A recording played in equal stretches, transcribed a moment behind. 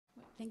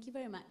Thank you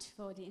very much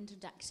for the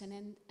introduction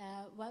and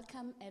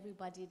welcome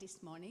everybody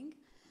this morning.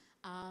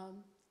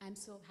 I'm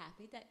so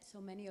happy that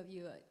so many of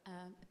you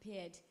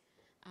appeared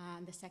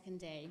on the second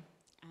day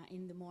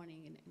in the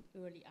morning in an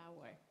early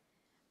hour.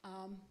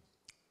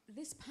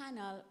 This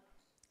panel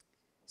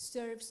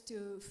serves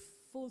to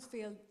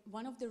fulfill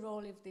one of the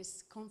roles of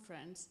this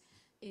conference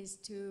is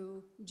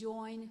to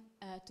join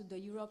to the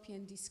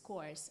European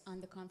discourse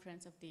on the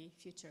Conference of the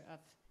Future of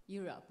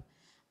Europe.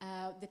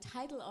 The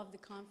title of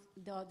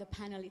the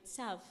panel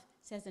itself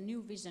says a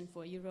new vision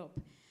for Europe,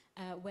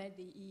 where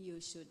the EU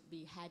should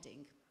be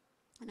heading.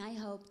 And I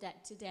hope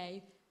that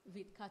today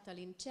with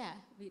Katalin, Cseh,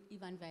 with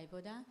Ivan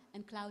Vejvoda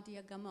and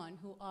Claudia Gamon,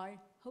 who are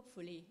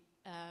hopefully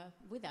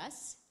with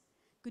us.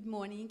 Good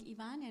morning,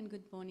 Ivan, and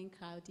good morning,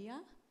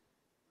 Claudia.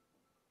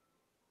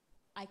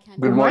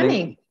 Good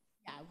morning.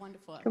 Yeah,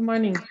 wonderful. Good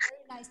morning.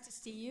 Very nice to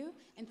see you,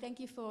 and thank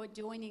you for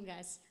joining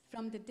us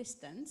from the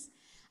distance.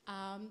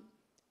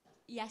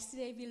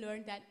 Yesterday we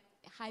learned that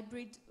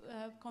hybrid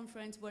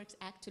conference works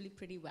actually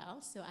pretty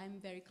well, so I'm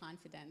very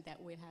confident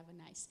that we'll have a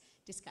nice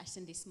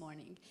discussion this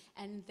morning.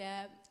 And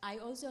I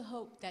also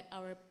hope that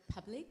our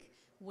public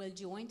will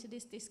join to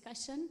this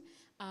discussion.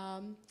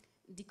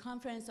 The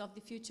Conference of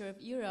the Future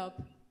of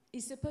Europe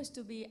is supposed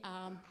to be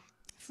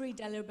free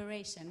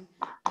deliberation,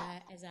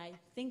 as I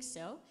think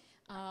so.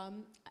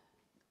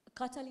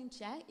 Katalin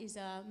Cseh is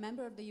a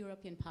member of the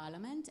European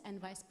Parliament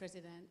and Vice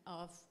President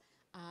of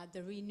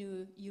the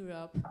Renew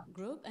Europe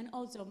group, and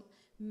also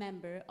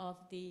member of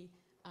the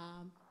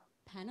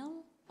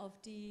panel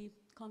of the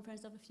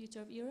Conference of the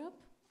Future of Europe,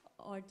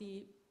 or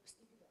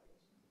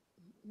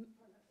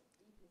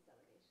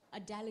a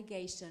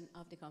delegation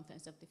of the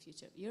Conference of the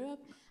Future of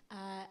Europe,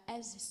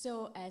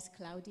 as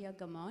Claudia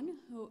Gamon,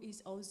 who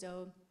is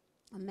also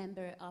a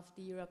member of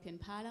the European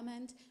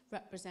Parliament,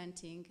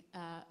 representing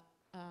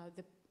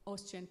the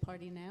Austrian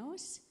party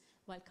NEOS,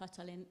 while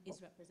Katalin is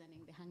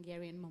representing the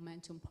Hungarian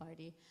Momentum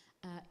Party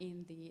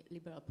in the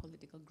Liberal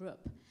political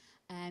group.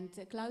 And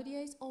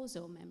Claudia is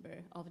also a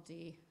member of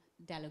the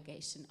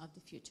delegation of the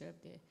future of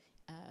the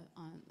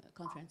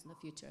Conference on the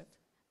Future of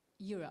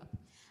Europe.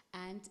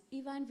 And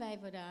Ivan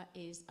Vejvoda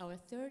is our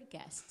third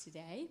guest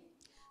today,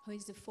 who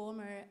is the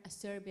former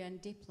Serbian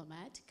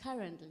diplomat,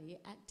 currently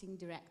acting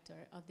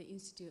director of the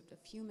Institute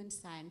of Human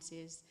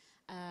Sciences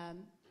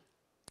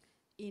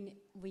in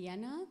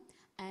Vienna.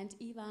 And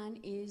Ivan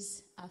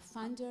is a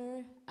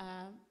founder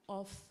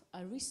of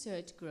a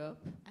research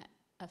group,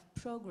 a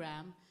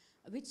program,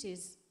 which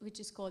is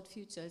called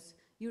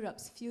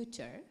Europe's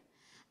Future.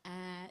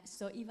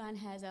 So Ivan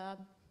has a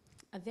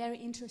very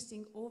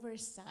interesting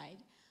oversight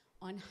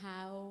on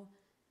how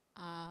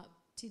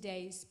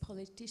today's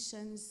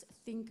politicians,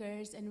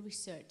 thinkers, and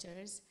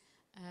researchers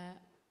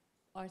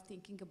are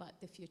thinking about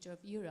the future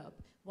of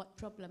Europe, what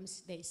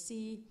problems they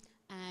see,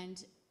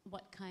 and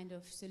what kind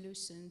of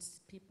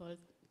solutions people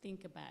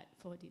think about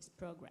for these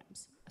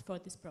problems.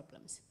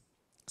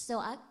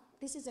 So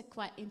this is a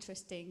quite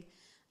interesting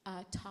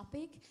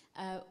topic,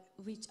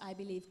 which I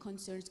believe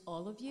concerns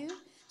all of you.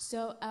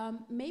 So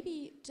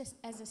maybe just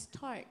as a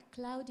start,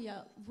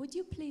 Claudia, would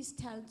you please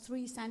tell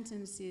 3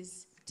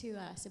 sentences to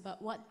us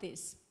about what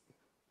this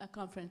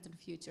Conference on the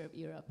Future of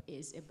Europe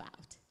is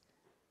about?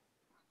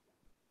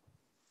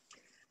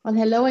 Well,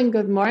 hello and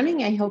good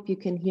morning. I hope you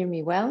can hear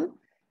me well.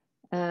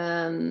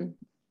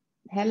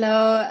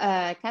 Hello,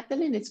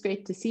 Katalin, it's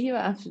great to see you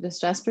after the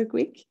Strasbourg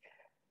week.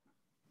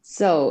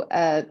 So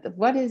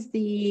what is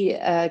the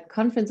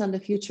Conference on the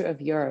Future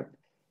of Europe?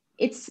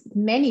 It's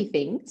many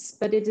things,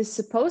 but it is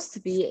supposed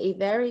to be a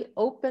very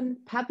open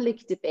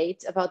public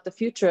debate about the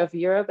future of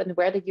Europe and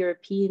where the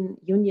European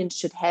Union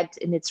should head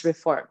in its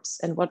reforms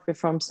and what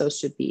reforms those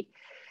should be.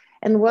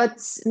 And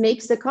what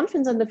makes the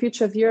Conference on the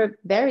Future of Europe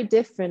very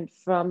different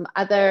from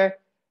other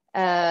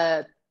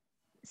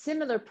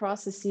similar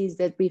processes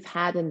that we've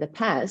had in the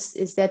past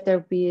is that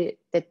there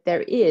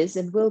is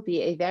and will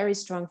be a very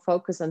strong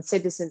focus on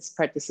citizens'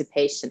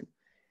 participation.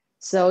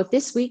 So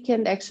this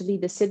weekend, actually,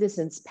 the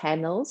citizens'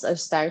 panels are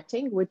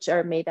starting, which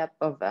are made up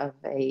of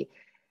a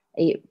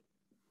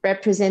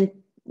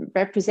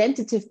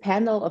representative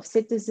panel of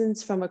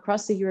citizens from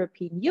across the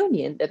European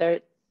Union that are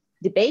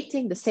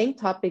debating the same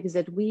topics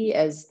that we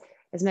as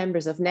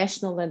members of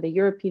national and the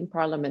European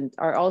Parliament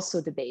are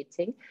also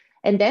debating.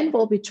 And then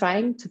we'll be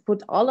trying to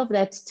put all of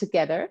that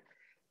together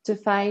to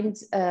find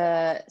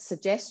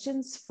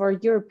suggestions for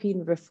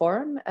European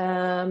reform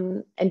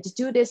and to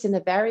do this in a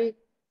very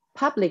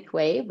public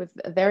way with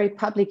a very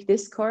public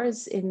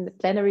discourse in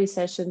plenary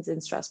sessions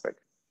in Strasbourg.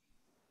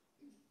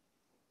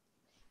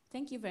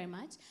 Thank you very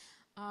much.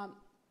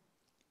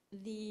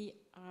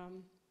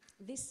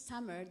 This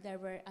summer there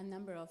were a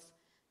number of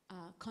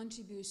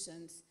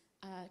contributions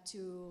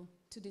to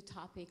the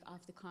topic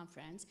of the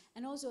conference,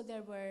 and also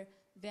there were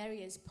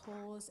various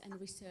polls and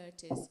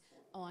researches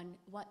on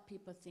what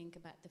people think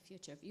about the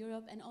future of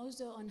Europe, and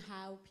also on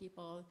how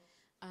people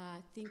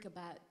think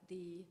about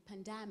the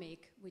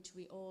pandemic, which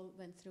we all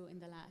went through in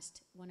the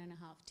last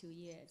 1.5–2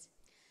 years.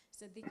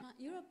 So the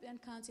European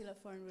Council of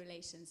Foreign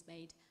Relations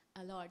made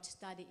a large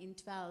study in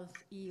 12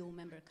 EU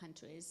member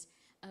countries,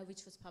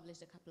 which was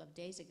published a couple of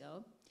days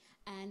ago.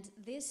 And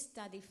this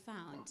study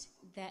found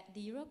that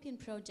the European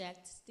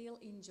project still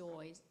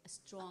enjoys a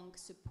strong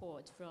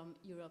support from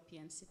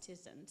European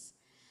citizens.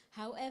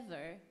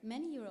 However,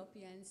 many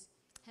Europeans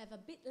have a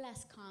bit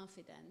less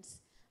confidence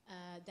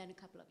than a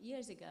couple of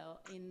years ago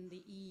in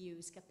the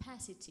EU's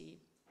capacity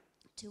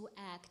to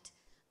act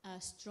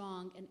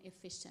strong and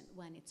efficient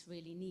when it's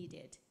really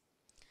needed.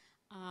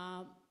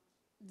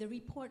 The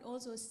report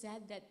also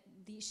said that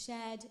the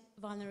shared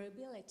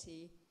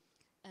vulnerability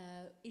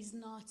is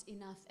not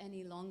enough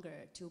any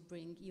longer to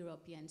bring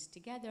Europeans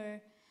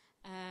together,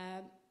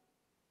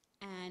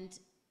 and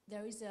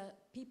there is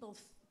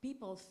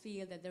people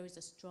feel that there is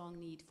a strong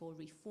need for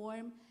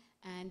reform,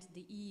 and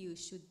the EU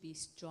should be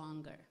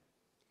stronger.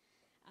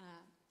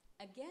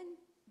 Again,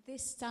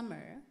 this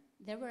summer,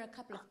 there were a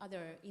couple of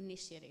other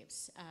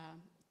initiatives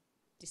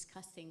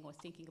discussing or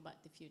thinking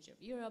about the future of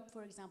Europe.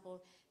 For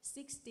example,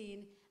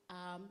 16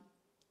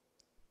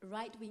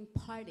 right-wing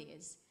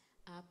parties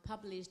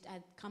published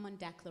a common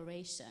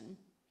declaration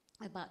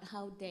about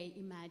how they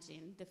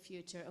imagine the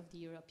future of the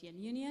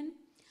European Union.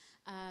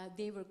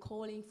 They were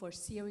calling for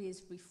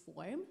serious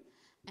reform,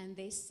 and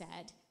they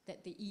said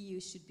that the EU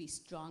should be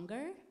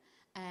stronger,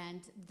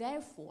 and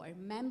therefore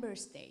member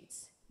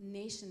states,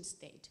 nation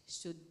state,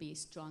 should be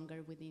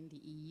stronger within the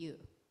EU.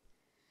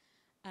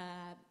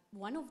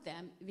 One of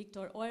them,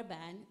 Viktor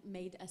Orbán,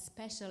 made a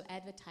special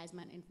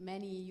advertisement in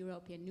many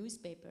European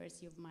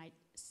newspapers, you might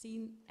have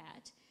seen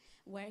that,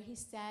 where he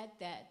said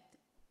that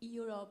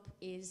Europe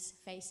is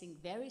facing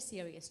very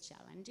serious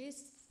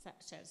challenges,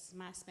 such as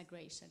mass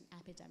migration,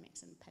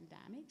 epidemics, and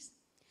pandemics,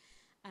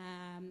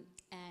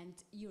 and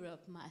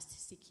Europe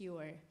must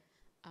secure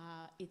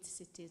its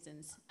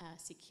citizens'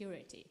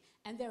 security.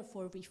 And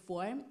therefore,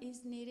 reform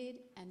is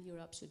needed, and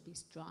Europe should be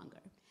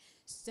stronger.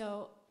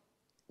 So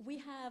we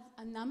have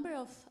a number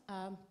of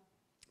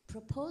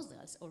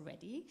proposals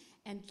already,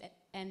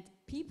 and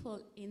people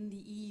in the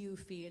EU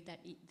feel that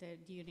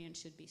the union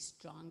should be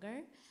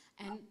stronger,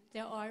 and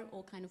there are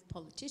all kind of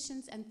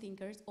politicians and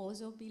thinkers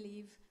also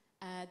believe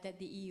that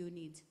the EU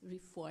needs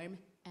reform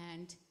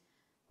and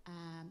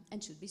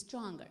should be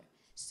stronger.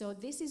 So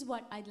this is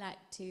what I'd like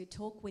to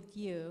talk with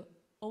you,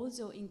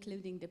 also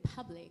including the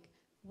public,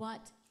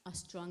 what a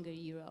stronger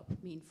Europe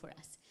means for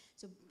us.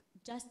 So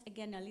just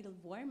again a little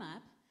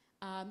warm-up.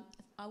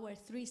 Our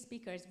three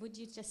speakers, would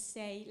you just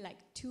say like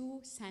 2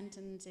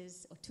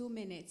 sentences or 2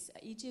 minutes,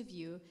 each of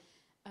you,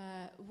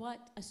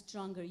 what a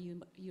stronger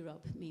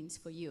Europe means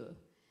for you?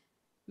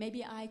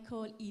 Maybe I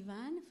call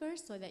Ivan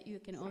first so that you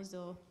can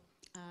also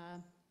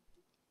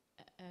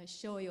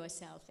show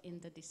yourself in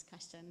the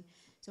discussion.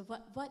 So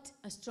what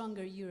a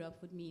stronger Europe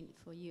would mean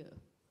for you?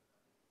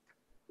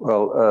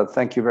 Well,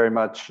 thank you very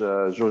much,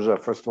 Zsuzsa,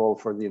 first of all,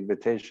 for the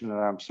invitation. And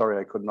I'm sorry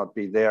I could not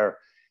be there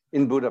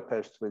in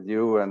Budapest with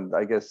you. And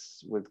I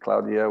guess with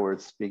Claudia, we're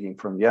speaking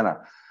from Vienna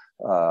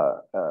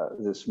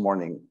this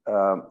morning.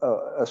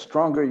 A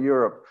stronger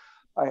Europe.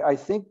 I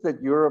think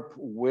that Europe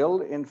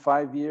will, in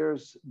 5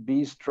 years,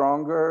 be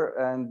stronger.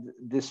 And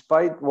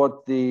despite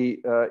what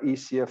the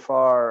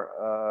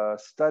ECFR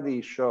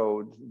study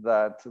showed,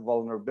 that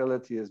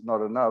vulnerability is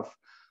not enough,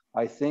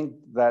 I think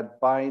that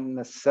by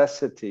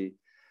necessity,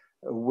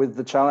 with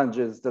the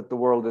challenges that the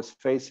world is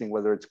facing,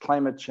 whether it's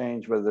climate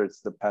change, whether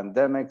it's the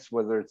pandemics,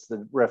 whether it's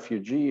the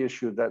refugee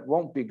issue, that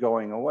won't be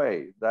going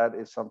away. That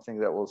is something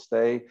that will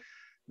stay,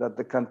 that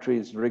the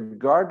countries,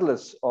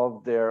 regardless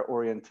of their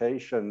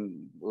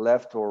orientation,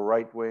 left or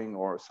right wing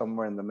or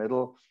somewhere in the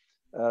middle,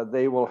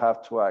 they will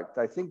have to act.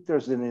 I think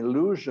there's an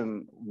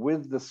illusion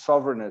with the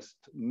sovereignist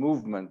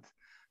movement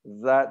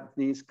that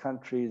these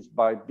countries,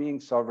 by being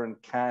sovereign,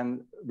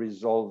 can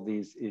resolve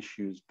these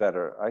issues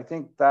better. I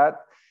think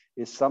that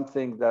is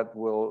something that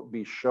will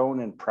be shown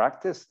in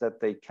practice,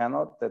 that they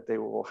cannot, that they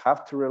will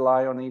have to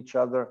rely on each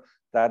other.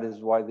 That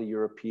is why the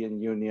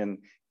European Union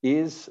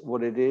is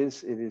what it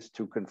is. It is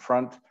to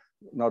confront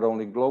not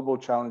only global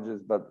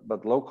challenges,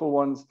 but local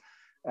ones.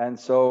 And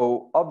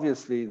so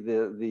obviously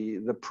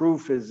the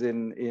proof is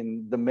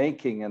in the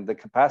making and the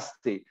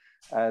capacity,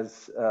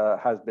 as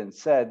has been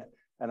said.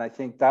 And I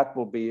think that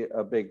will be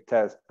a big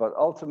test. But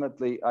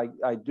ultimately,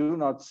 I do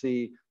not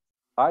see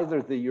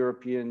either the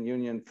European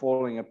Union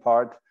falling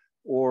apart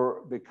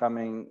or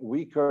becoming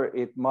weaker.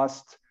 It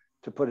must,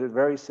 to put it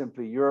very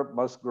simply, Europe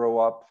must grow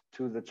up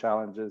to the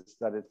challenges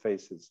that it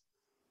faces.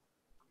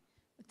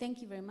 Thank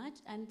you very much.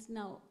 And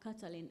now,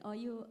 Katalin, are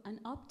you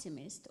an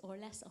optimist or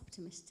less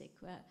optimistic?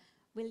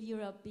 Will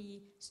Europe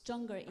be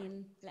stronger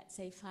in, let's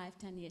say,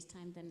 5-10 years'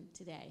 time than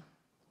today?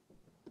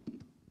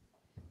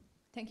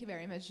 Thank you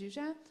very much,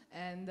 Zsuzsa.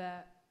 And is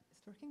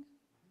it working?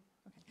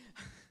 Okay.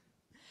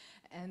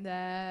 And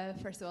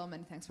first of all,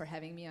 many thanks for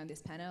having me on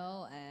this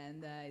panel.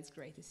 And it's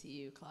great to see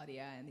you,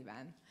 Claudia and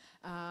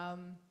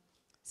Ivan.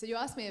 So you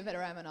asked me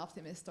whether I'm an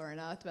optimist or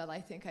not. Well, I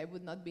think I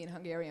would not be in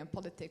Hungarian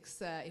politics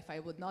if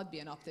I would not be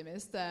an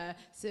optimist.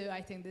 So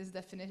I think this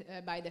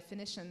by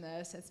definition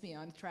sets me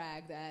on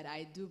track that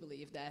I do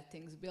believe that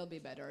things will be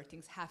better,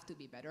 things have to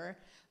be better.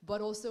 But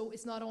also,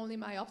 it's not only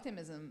my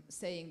optimism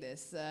saying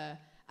this.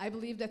 I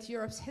believe that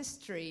Europe's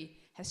history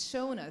has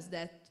shown us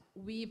that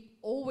we've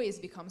always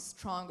become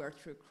stronger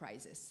through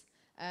crisis.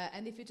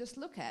 And if you just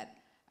look at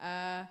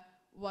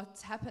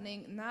what's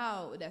happening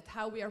now, that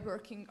how we are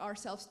working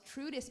ourselves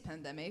through this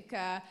pandemic,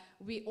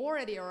 we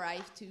already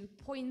arrived to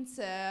points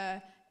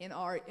in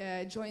our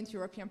joint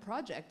European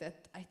project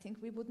that I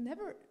think we would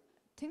never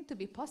think to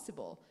be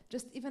possible.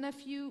 Just even a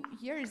few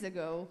years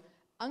ago,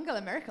 Angela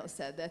Merkel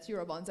said that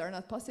Eurobonds are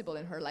not possible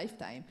in her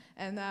lifetime.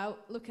 And now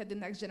look at the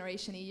Next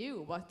Generation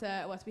EU,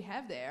 what we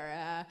have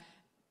there.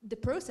 The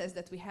process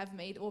that we have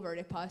made over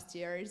the past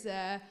years,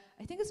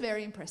 I think is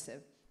very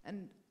impressive.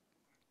 And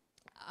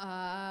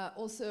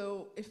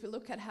also, if we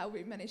look at how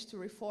we managed to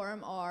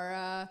reform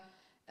our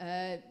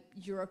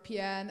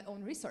European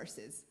own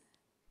resources,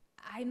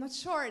 I'm not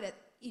sure that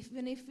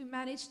even if we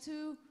manage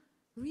to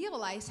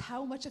realize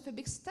how much of a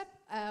big step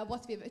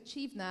what we've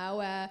achieved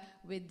now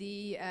with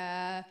the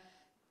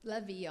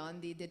levy on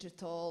the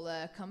digital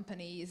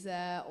companies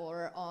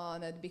or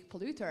on the big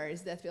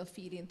polluters that will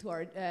feed into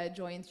our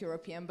joint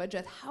European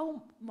budget,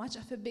 how much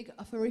of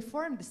a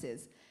reform this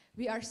is.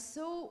 We are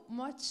so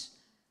much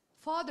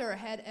farther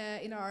ahead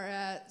in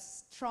our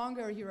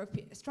stronger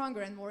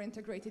and more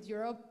integrated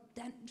Europe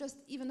than just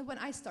even when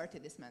I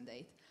started this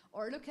mandate.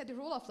 Or look at the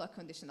rule of law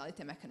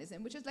conditionality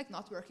mechanism, which is like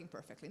not working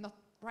perfectly.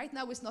 Right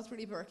now it's not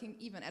really working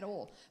even at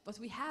all, but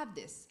we have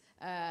this.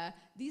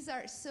 These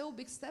are so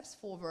big steps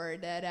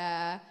forward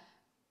that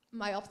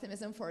my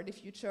optimism for the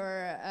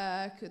future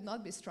could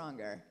not be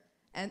stronger.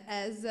 And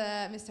as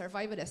Mr.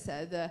 Vejvoda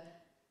said,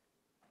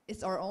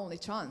 it's our only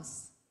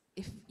chance.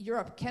 If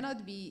Europe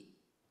cannot be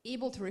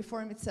able to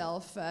reform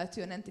itself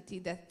to an entity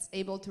that's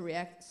able to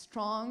react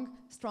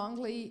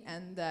strongly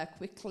and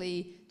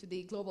quickly to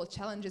the global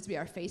challenges we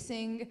are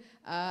facing,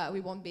 we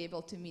won't be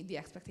able to meet the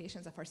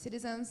expectations of our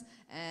citizens.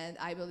 And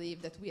I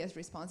believe that we as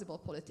responsible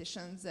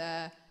politicians,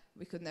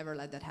 we could never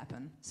let that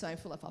happen. So I'm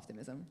full of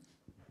optimism.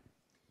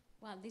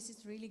 Well, this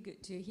is really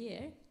good to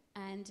hear.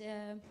 And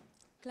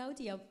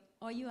Claudia,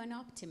 are you an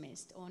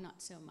optimist or not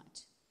so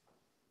much?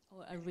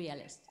 Or a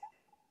realist?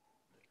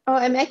 Oh,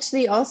 I'm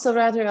actually also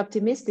rather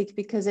optimistic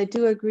because I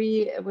do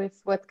agree with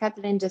what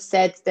Katalin just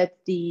said, that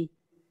the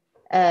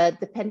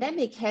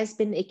pandemic has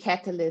been a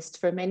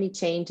catalyst for many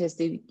changes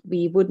that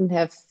we wouldn't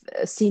have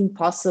seen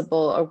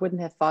possible or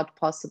wouldn't have thought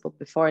possible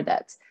before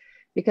that.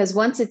 Because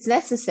once it's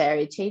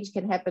necessary, change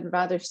can happen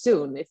rather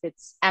soon if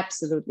it's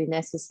absolutely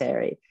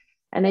necessary.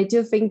 And I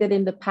do think that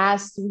in the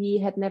past, we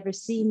had never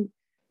seen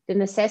the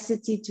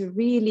necessity to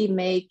really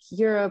make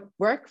Europe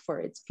work for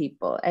its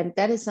people. And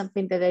that is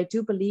something that I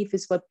do believe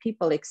is what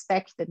people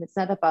expect. And it's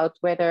not about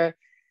whether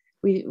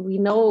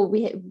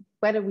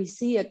whether we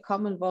see a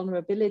common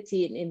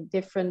vulnerability in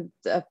different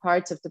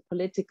parts of the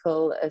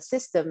political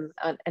system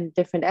and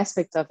different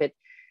aspects of it,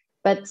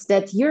 but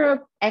that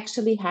Europe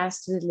actually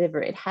has to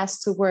deliver. It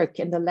has to work.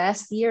 And the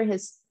last year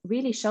has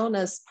really shown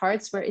us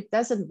parts where it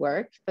doesn't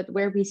work, but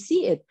where we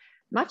see it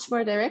much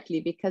more directly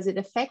because it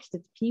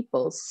affected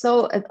people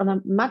so on a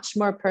much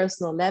more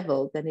personal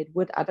level than it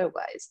would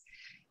otherwise.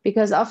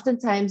 Because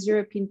oftentimes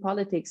European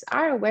politics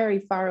are very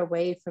far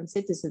away from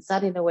citizens,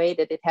 not in a way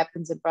that it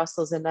happens in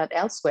Brussels and not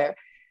elsewhere,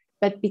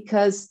 but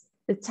because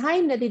the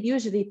time that it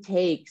usually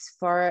takes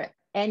for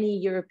any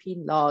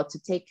European law to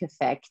take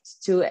effect,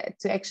 to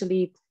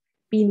actually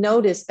be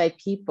noticed by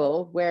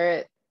people,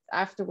 where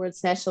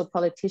afterwards national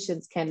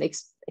politicians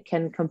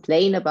can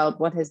complain about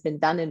what has been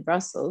done in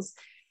Brussels,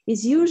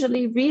 is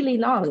usually really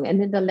long.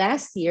 And in the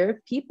last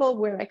year, people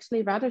were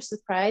actually rather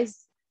surprised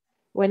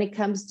when it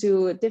comes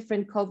to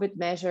different COVID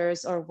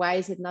measures, or why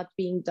is it not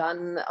being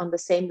done on the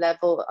same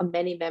level on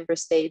many member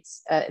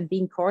states and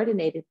being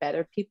coordinated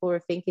better. People were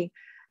thinking,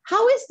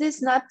 how is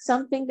this not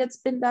something that's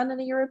been done on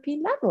a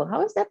European level?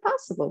 How is that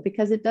possible?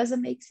 Because it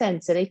doesn't make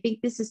sense. And I think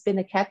this has been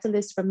a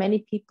catalyst for many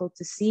people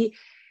to see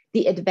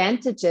the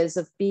advantages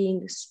of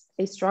being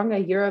a stronger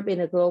Europe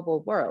in a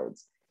global world.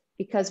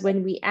 Because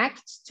when we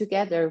act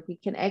together, we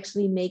can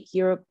actually make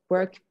Europe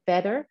work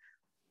better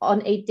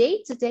on a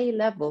day-to-day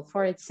level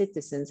for its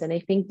citizens. And I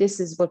think this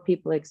is what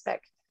people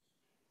expect.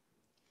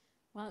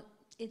 Well,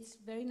 it's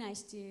very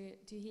nice to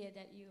hear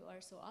that you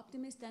are so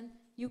optimistic, and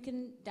you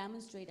can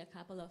demonstrate a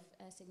couple of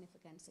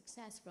significant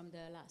success from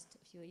the last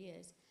few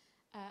years.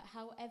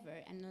 However,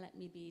 and let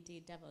me be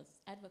the devil's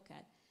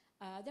advocate,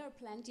 there are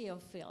plenty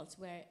of fields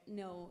where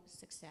no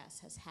success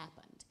has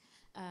happened.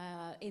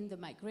 In the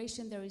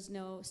migration, there is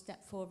no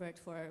step forward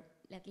for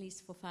at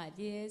least for 5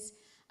 years.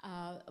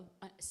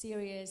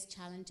 Serious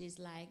challenges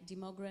like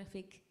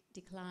demographic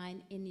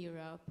decline in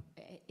Europe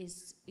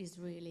is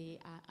really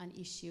an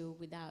issue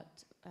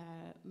without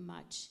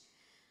much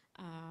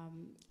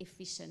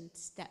efficient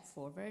step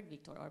forward.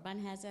 Viktor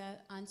Orban has an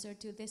answer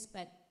to this,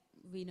 but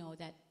we know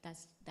that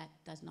that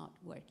does not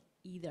work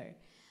either.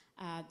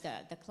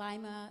 the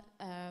climate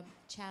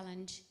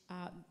challenge,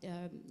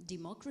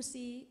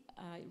 democracy,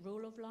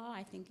 rule of law.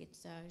 I think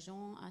it's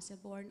Jean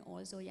Asselborn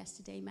also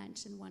yesterday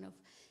mentioned one of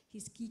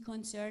his key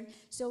concerns.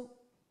 So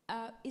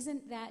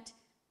isn't that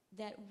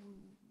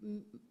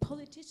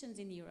politicians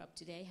in Europe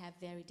today have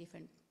very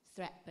different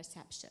threat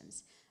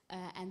perceptions,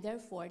 and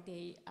therefore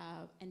they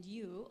and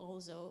you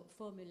also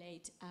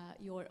formulate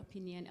your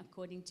opinion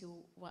according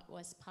to what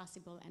was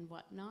possible and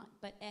what not.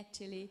 But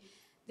actually,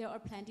 there are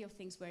plenty of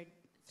things where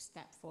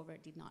step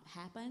forward did not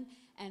happen.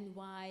 And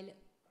while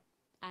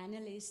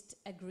analysts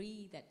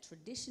agree that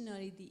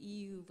traditionally the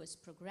EU was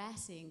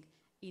progressing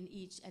in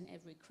each and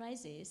every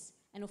crisis,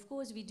 and of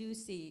course we do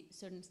see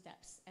certain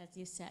steps, as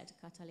you said,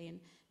 Katalin,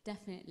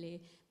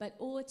 definitely, but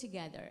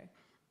altogether,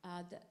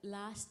 the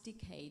last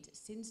decade,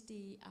 since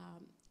the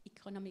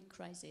economic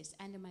crisis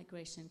and the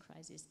migration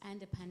crisis and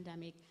the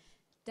pandemic,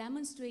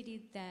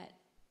 demonstrated that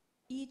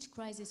each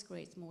crisis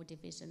creates more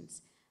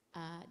divisions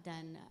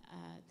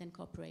than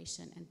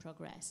cooperation and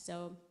progress.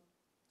 So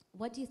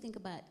what do you think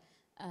about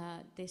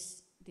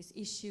this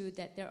issue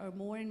that there are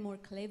more and more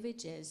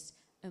cleavages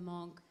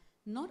among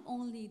not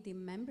only the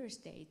member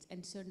states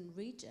and certain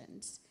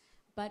regions,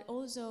 but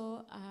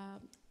also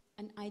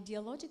an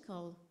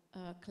ideological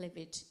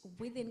cleavage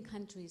within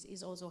countries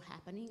is also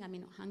happening. I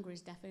mean, Hungary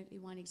is definitely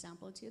one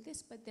example to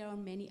this, but there are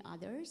many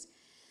others.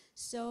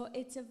 So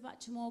it's a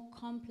much more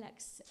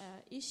complex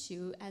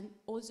issue. And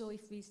also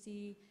if we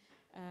see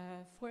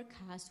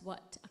forecast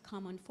what a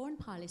common foreign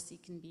policy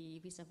can be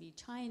vis-a-vis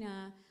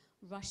China,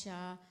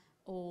 Russia,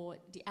 or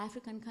the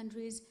African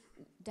countries,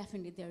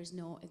 definitely there is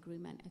no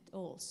agreement at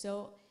all.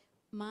 So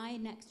my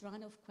next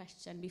round of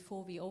questions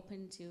before we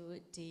open to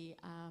the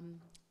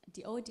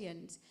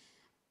audience,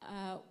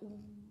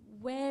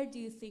 where do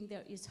you think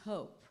there is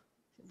hope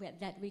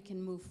that we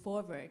can move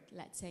forward,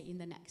 let's say, in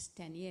the next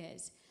 10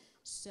 years?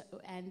 So,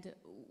 and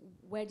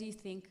where do you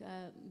think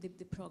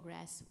the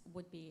progress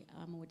would be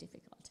more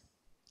difficult?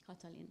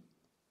 Katalin.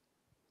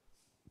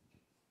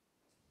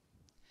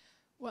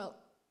 Well,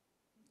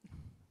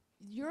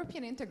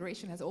 European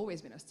integration has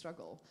always been a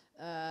struggle.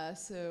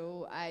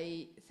 So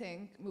I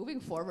think moving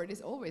forward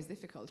is always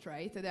difficult,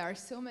 right? There are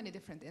so many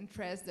different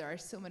interests, there are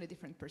so many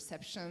different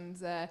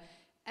perceptions.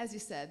 As you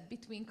said,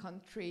 between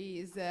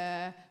countries,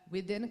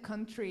 within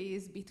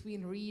countries,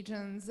 between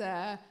regions.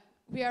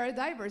 We are a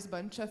diverse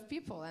bunch of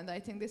people, and I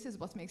think this is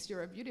what makes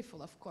Europe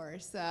beautiful, of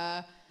course.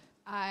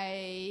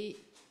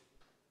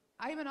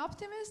 I'm an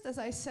optimist, as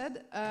I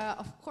said.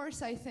 Of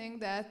course, I think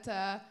that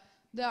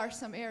there are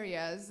some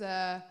areas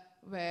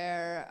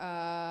where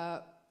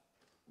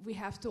we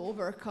have to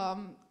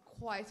overcome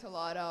quite a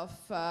lot of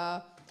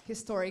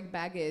historic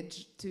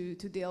baggage to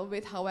deal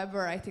with.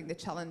 However, I think the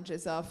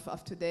challenges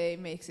of today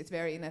makes it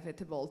very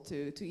inevitable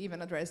to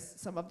even address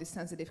some of these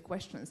sensitive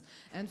questions.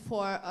 And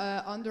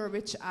under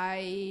which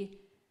I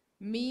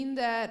mean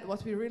that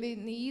what we really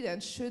need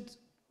and should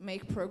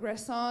make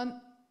progress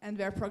on, and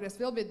where progress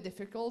will be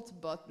difficult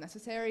but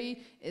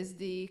necessary, is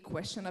the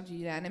question of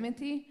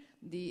unanimity,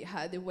 the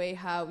way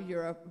how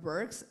Europe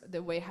works,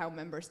 the way how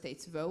member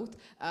states vote.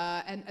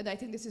 And I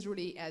think this is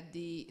really at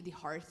the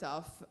heart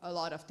of a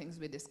lot of things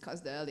we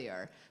discussed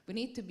earlier. We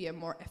need to be a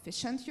more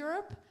efficient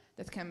Europe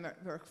that can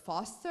work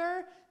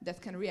faster,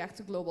 that can react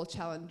to global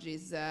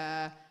challenges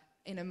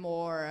in a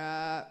more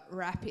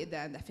rapid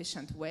and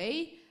efficient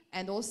way,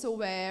 and also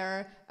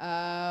where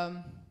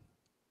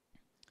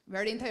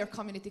the entire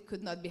community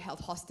could not be held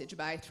hostage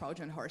by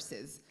Trojan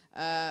horses.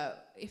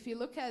 If you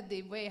look at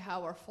the way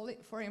how our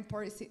foreign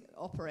policy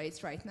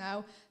operates right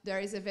now, there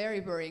is a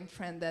very worrying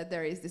trend that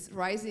there is this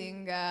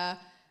rising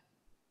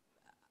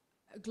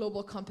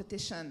global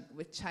competition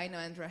with China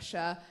and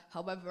Russia.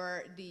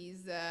 However,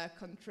 these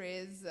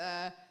countries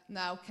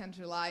now can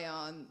rely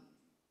on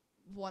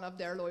one of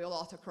their loyal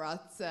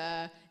autocrats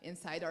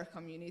inside our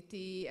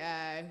community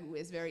who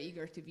is very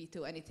eager to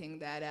veto anything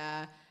that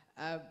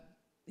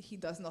he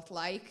does not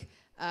like,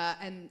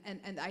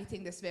 and I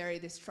think this very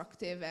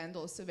destructive and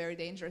also very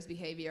dangerous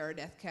behavior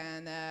that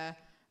can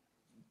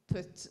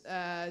put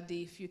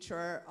the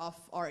future of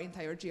our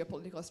entire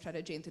geopolitical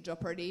strategy into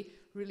jeopardy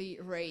really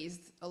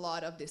raised a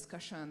lot of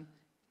discussion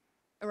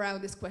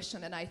around this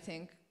question, and I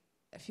think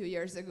a few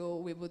years ago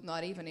we would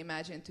not even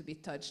imagine to be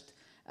touched.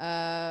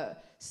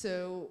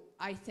 So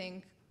I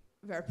think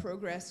where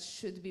progress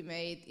should be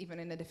made, even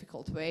in a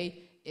difficult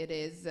way, it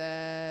is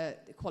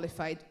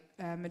qualified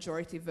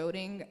majority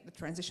voting, the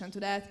transition to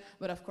that.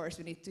 But of course,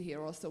 we need to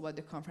hear also what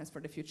the Conference for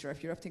the Future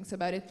of Europe thinks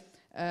about it.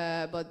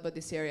 But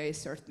this area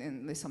is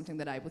certainly something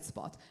that I would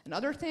spot.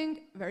 Another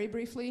thing, very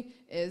briefly,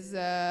 is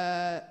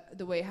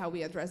the way how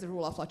we address the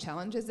rule of law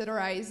challenges that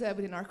arise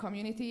within our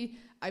community.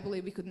 I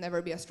believe we could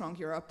never be a strong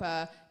Europe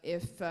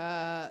if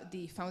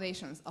the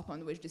foundations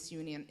upon which this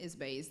union is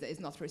based is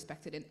not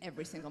respected in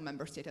every single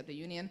member state of the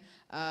union.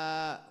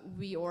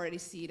 We already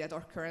see that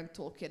our current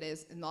toolkit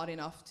is not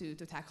enough to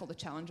tackle the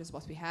challenges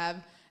what we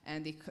have,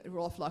 and the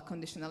rule of law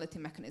conditionality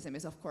mechanism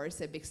is of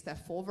course a big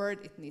step forward.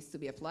 It needs to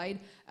be applied,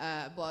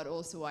 but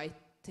also I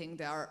think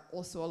there are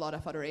also a lot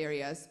of other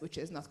areas which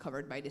is not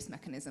covered by this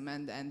mechanism,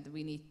 and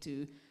we need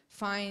to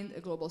find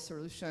a global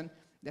solution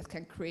that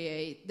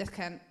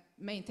can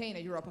maintain a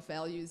Europe of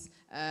values,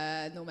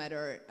 no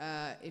matter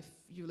if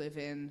you live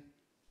in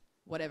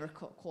whatever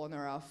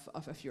corner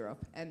of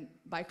Europe. And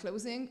by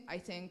closing, I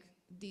think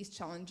these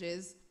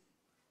challenges,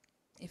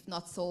 if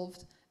not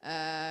solved,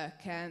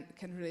 can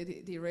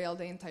really derail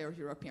the entire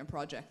European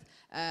project.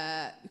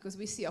 Because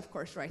we see, of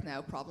course, right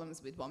now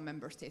problems with one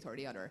member state or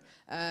the other.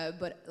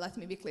 But let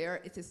me be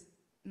clear, it is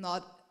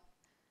not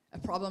a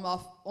problem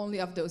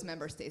only of those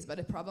member states, but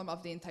a problem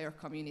of the entire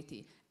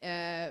community.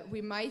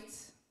 We might,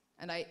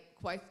 and I'm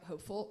quite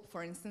hopeful,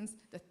 for instance,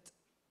 that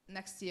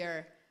next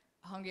year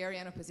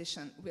Hungarian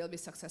opposition will be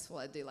successful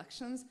at the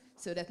elections,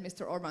 so that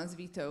Mr. Orbán's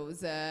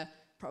vetoes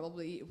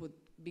probably would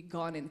be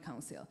gone in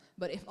council.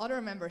 But if other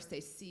member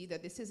states see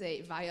that this is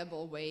a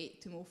viable way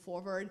to move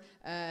forward,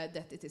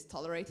 that it is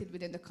tolerated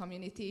within the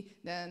community,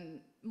 then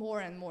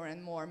more and more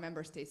and more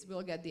member states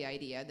will get the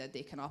idea that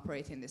they can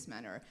operate in this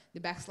manner. The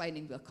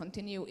backsliding will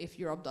continue if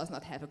Europe does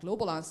not have a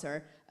global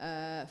answer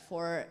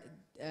for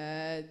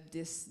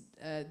this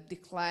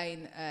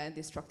decline and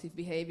destructive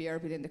behavior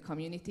within the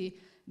community.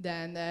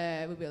 Then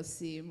we will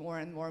see more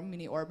and more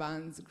mini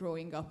Orbáns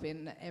growing up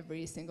in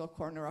every single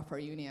corner of our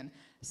union.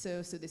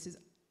 So this is,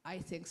 I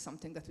think,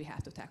 something that we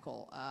have to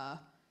tackle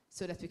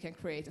so that we can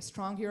create a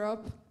strong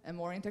Europe, a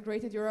more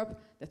integrated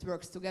Europe that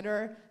works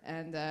together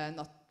and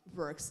not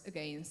works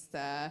against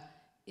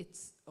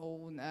its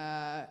own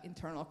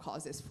internal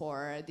causes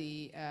for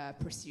the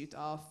pursuit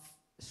of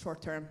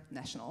short-term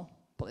national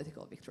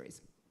political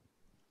victories.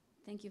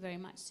 Thank you very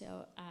much.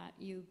 So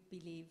you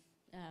believe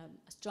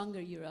a stronger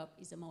Europe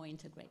is a more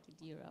integrated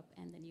Europe,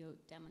 and then you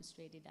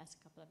demonstrated as a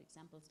couple of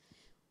examples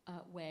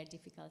where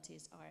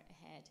difficulties are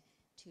ahead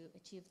to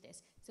achieve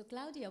this. So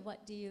Claudia,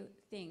 what do you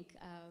think?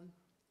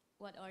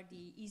 What are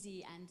the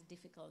easy and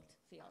difficult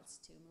fields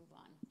to move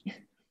on?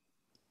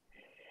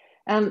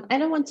 I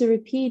don't want to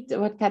repeat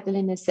what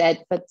Katalin has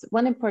said, but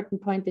one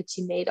important point that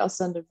she made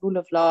also on the rule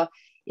of law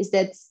is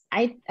that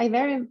I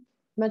very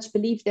much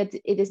believe that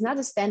it is not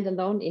a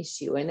standalone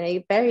issue. And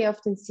I very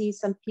often see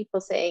some people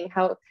saying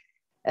how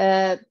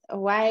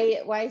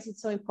why is it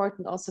so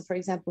important also, for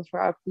example, for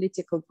our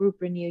political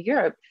group Renew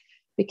Europe?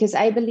 Because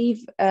I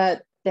believe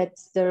that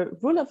the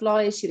rule of law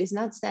issue is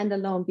not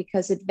standalone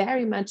because it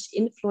very much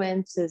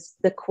influences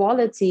the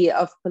quality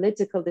of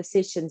political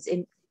decisions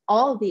in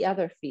all the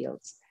other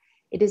fields.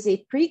 It is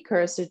a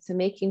precursor to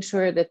making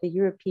sure that the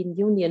European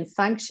Union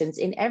functions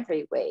in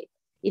every way,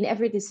 in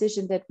every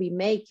decision that we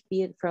make,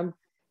 be it from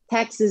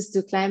taxes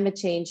to climate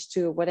change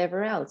to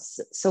whatever else.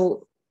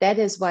 So that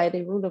is why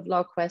the rule of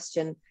law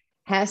question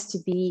has to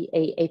be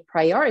a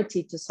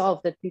priority to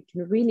solve, that we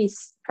can really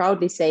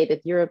proudly say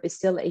that Europe is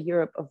still a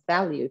Europe of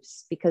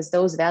values, because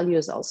those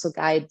values also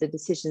guide the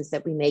decisions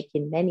that we make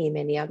in many,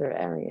 many other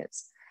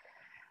areas.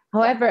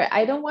 However,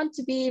 I don't want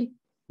to be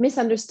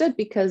misunderstood,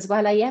 because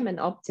while I am an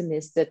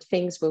optimist that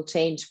things will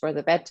change for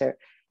the better,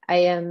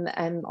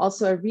 I'm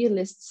also a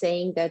realist,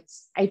 saying that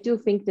I do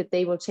think that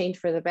they will change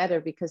for the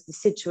better, because the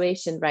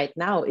situation right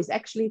now is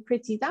actually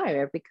pretty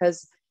dire,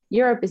 because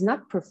Europe is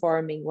not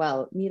performing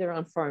well, neither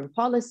on foreign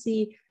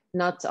policy,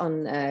 not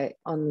on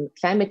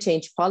climate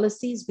change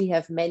policies. We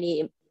have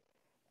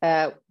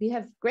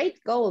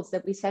great goals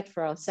that we set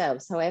for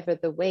ourselves. However,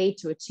 the way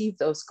to achieve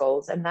those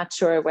goals, I'm not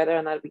sure whether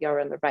or not we are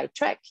on the right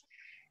track.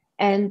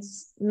 And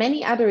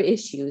many other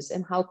issues,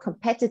 and how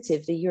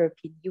competitive the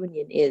European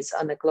Union is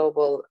on a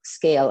global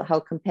scale, how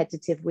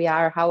competitive we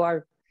are,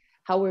 how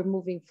we're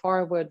moving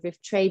forward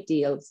with trade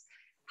deals,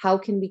 how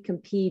can we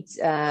compete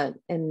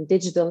in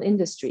digital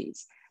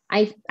industries.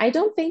 I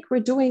don't think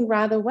we're doing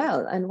rather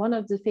well. And one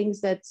of the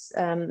things that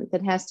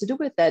has to do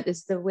with that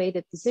is the way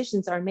that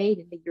decisions are made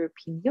in the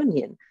European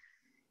Union.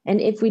 And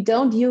if we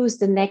don't use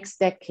the next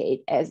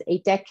decade as a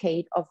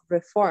decade of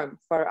reform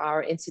for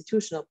our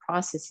institutional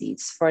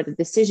processes, for the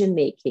decision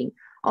making,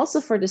 also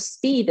for the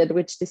speed at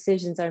which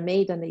decisions are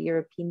made on the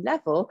European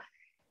level,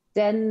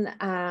 then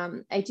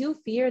I do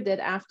fear that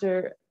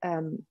after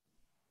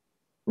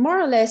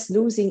more or less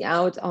losing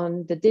out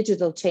on the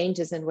digital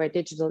changes and where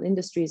digital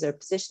industries are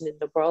positioned in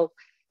the world,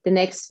 the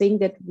next thing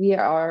that we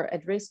are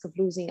at risk of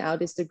losing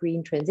out is the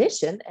green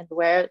transition, and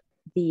where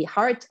the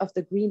heart of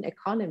the green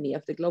economy,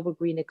 of the global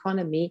green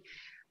economy,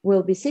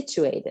 will be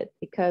situated.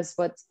 Because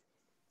what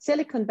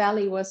Silicon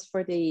Valley was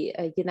for the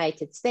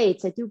United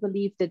States, I do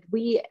believe that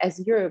we as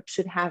Europe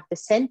should have the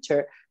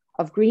center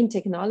of green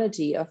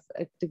technology, of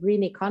the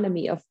green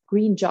economy, of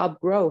green job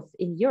growth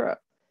in Europe.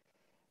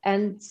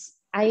 And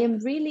I am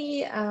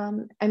really,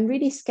 I'm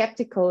really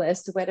skeptical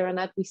as to whether or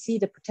not we see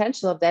the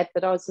potential of that,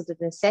 but also the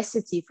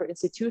necessity for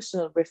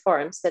institutional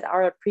reforms that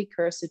are a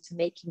precursor to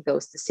making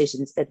those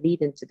decisions that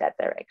lead into that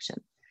direction.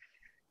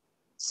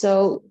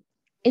 So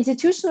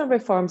institutional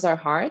reforms are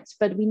hard,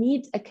 but we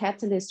need a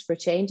catalyst for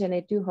change. And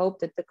I do hope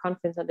that the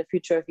Conference on the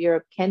Future of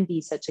Europe can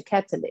be such a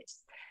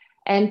catalyst.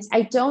 And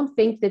I don't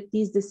think that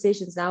these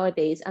decisions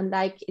nowadays,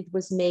 unlike it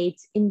was made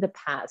in the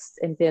past,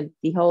 and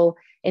the whole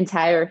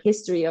entire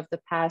history of the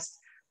past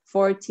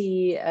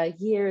 40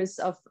 years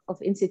of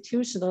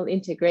institutional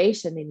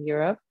integration in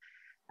Europe.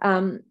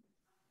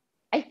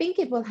 I think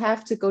it will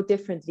have to go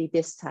differently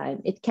this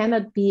time. It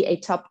cannot be a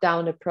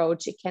top-down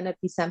approach. It cannot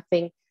be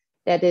something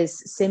that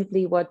is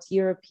simply what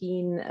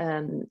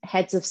European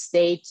heads of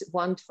state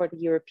want for the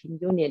European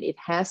Union. It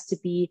has to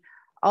be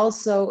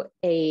also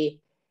a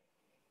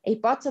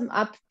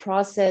bottom-up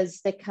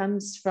process that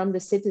comes from the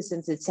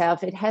citizens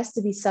itself. It has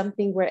to be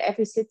something where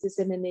every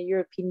citizen in the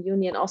European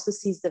Union also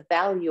sees the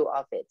value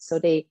of it. So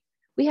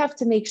we have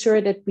to make sure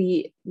that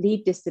we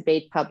lead this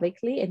debate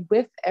publicly and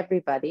with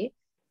everybody,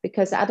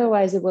 because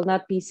otherwise it will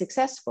not be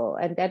successful.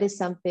 And that is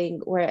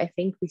something where I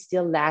think we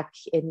still lack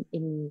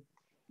in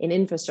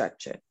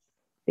infrastructure,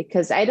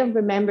 because I don't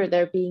remember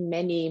there being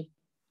many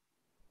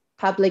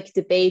public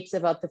debates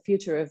about the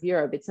future of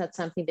Europe. It's not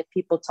something that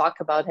people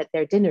talk about at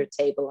their dinner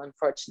table,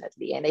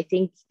 unfortunately. And I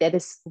think that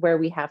is where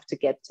we have to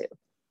get to.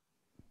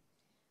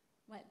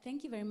 Well,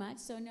 thank you very much.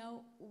 So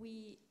now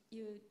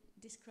you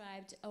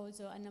described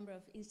also a number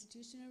of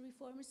institutional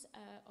reforms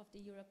of the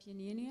European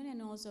Union, and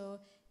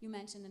also you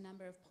mentioned a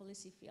number of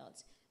policy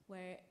fields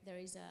where there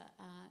is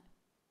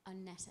a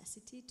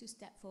necessity to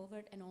step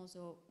forward, and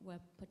also where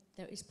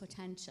there is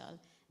potential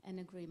and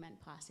agreement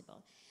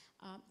possible.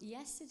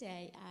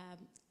 Yesterday,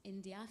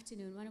 in the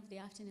afternoon, one of the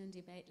afternoon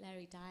debate,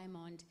 Larry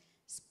Diamond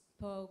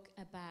spoke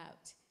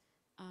about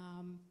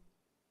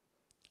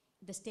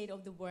the state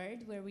of the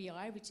world where we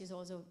are, which is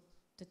also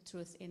the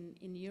truth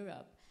in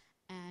Europe.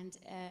 And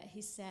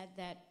he said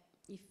that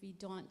if we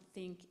don't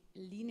think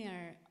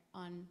linear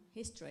on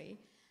history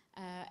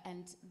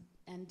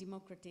and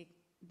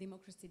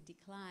democracy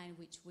decline,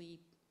 which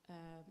we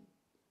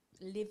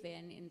live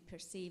in and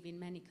perceive in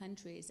many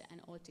countries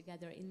and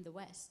altogether in the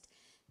West,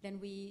 then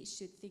we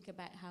should think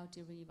about how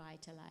to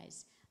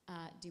revitalize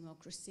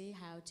democracy,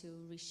 how to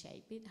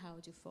reshape it, how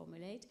to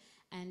formulate.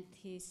 And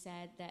he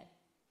said that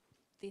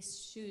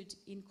this should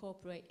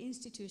incorporate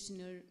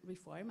institutional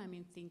reform, I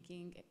mean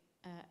thinking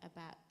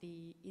about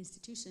the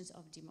institutions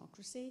of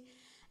democracy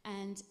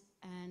and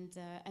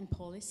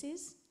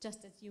policies,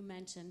 just as you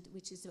mentioned,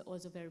 which is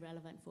also very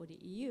relevant for the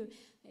EU.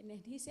 And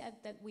he said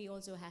that we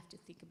also have to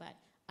think about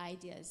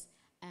ideas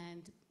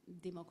and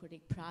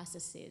democratic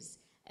processes,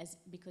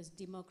 because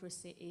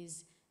democracy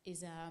is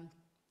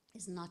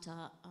not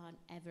an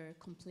ever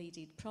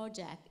completed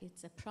project.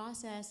 It's a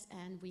process,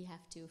 and we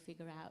have to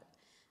figure out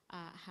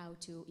how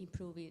to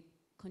improve it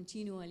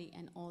continually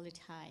and all the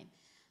time.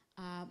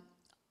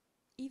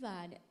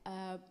 Ivan,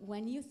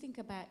 when you think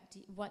about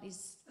what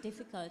is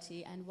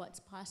difficulty and what's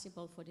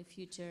possible for the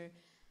future,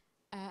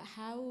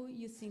 how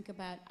you think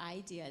about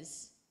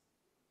ideas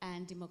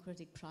and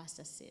democratic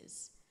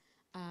processes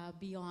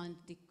beyond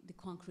the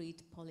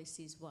concrete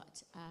policies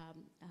what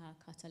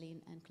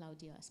Katalin and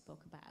Claudia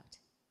spoke about?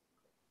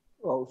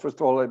 Well, first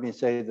of all, let me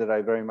say that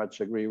I very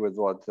much agree with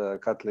what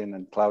Katalin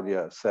and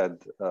Claudia said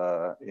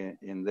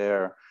in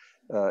their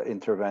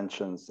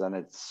interventions. And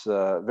it's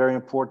very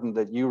important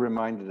that you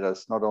reminded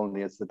us, not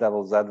only as the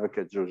devil's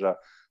advocate, Zsuzsa,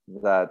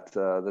 that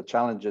the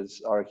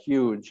challenges are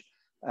huge.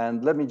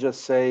 And let me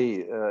just say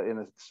in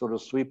a sort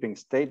of sweeping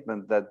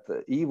statement that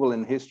the evil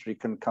in history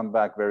can come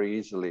back very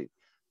easily.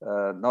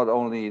 Not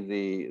only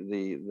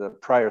the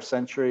prior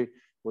century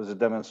was a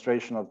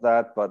demonstration of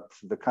that, but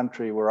the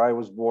country where I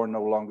was born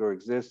no longer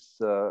exists,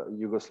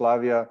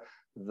 Yugoslavia,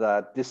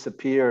 that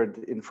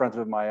disappeared in front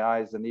of my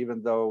eyes. And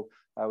even though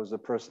I was a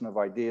person of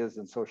ideas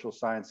and social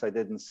science, I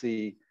didn't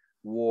see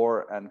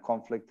war and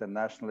conflict and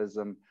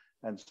nationalism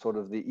and sort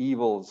of the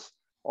evils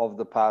of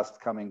the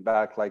past coming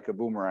back like a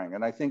boomerang.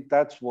 And I think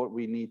that's what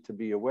we need to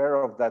be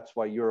aware of. That's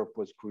why Europe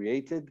was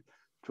created,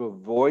 to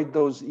avoid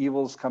those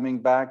evils coming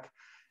back.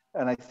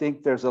 And I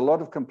think there's a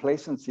lot of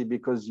complacency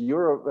because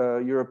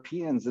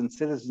Europeans and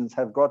citizens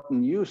have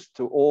gotten used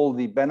to all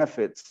the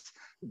benefits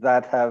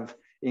that have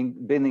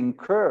been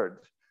incurred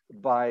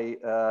by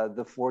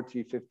the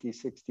 40, 50,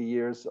 60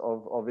 years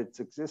of its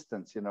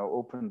existence. You know,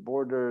 open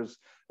borders,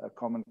 a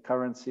common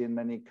currency in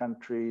many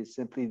countries,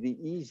 simply the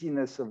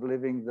easiness of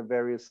living the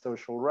various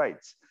social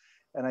rights.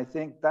 And I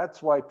think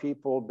that's why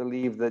people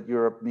believe that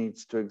Europe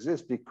needs to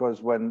exist,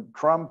 because when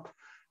Trump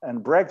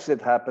and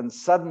Brexit happened,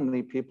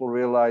 suddenly people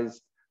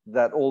realized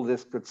that all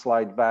this could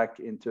slide back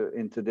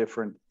into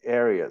different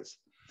areas.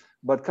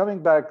 But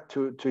coming back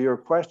to your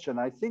question,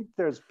 I think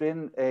there's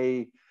been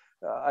a,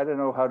 I don't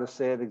know how to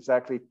say it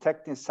exactly,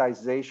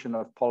 technicization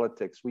of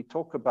politics. We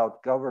talk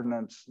about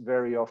governance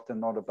very often,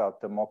 not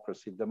about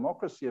democracy.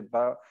 Democracy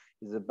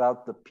is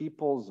about the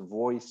people's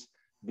voice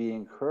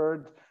being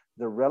heard,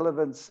 the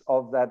relevance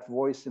of that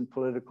voice in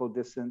political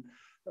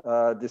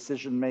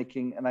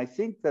decision-making. And I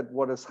think that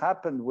what has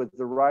happened with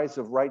the rise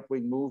of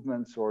right-wing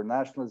movements or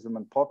nationalism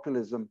and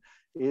populism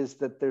is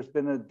that there's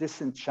been a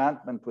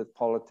disenchantment with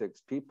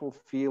politics. People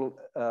feel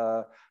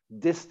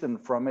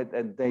distant from it,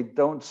 and they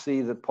don't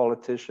see that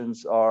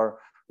politicians are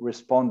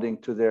responding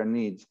to their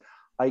needs.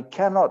 I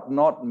cannot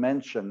not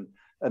mention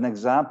an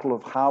example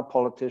of how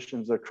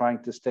politicians are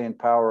trying to stay in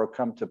power or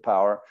come to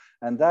power,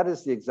 and that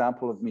is the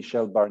example of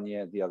Michel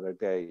Barnier the other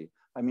day.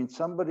 I mean,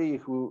 somebody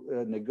who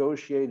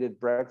negotiated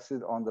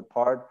Brexit on the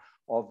part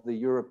of the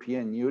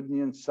European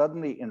Union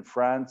suddenly in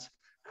France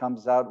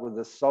comes out with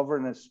a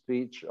sovereignist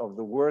speech of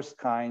the worst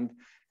kind,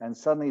 and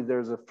suddenly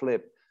there's a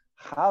flip.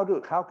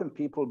 How can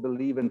people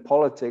believe in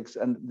politics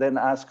and then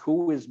ask,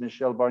 who is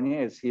Michel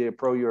Barnier? Is he a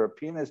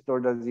pro-Europeanist or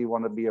does he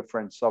want to be a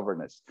French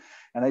sovereignist?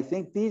 And I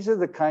think these are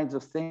the kinds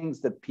of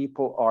things that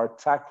people are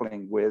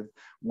tackling with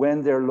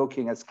when they're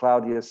looking, as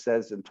Claudia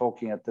says, and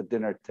talking at the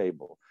dinner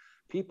table.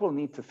 People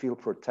need to feel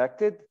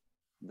protected.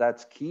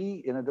 That's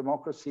key in a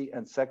democracy.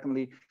 And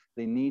secondly,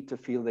 they need to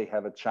feel they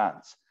have a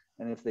chance.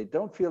 And if they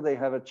don't feel they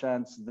have a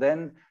chance,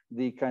 then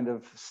the kind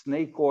of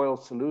snake oil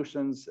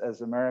solutions,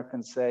 as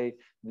Americans say,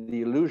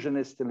 the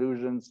illusionist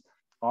illusions,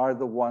 are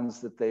the ones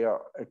that they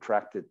are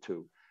attracted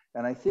to.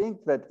 And I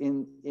think that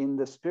in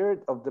the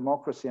spirit of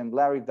democracy, and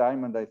Larry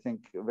Diamond, I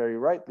think very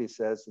rightly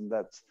says, and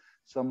that's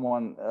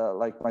someone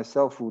like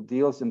myself who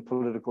deals in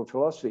political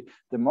philosophy,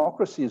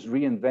 democracy is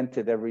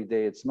reinvented every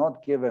day. It's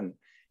not given.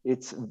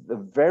 It's a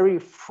very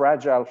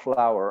fragile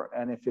flower.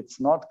 And if it's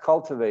not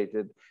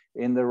cultivated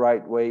in the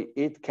right way,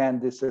 it can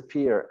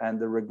disappear. And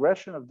the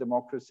regression of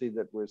democracy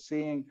that we're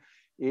seeing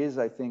is,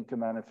 I think, a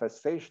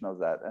manifestation of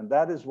that. And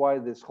that is why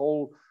this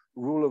whole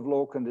rule of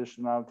law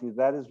conditionality,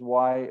 that is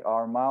why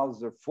our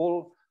mouths are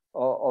full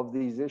of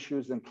these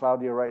issues. And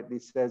Claudia rightly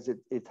says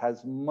it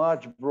has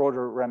much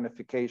broader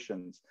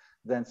ramifications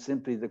than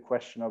simply the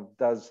question of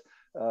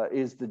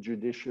is the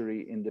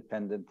judiciary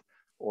independent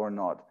or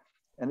not.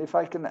 And if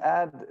I can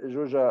add,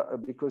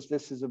 Zsuzsa, because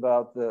this is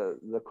about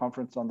the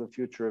Conference on the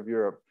Future of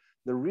Europe,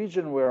 the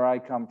region where I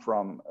come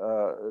from,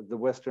 the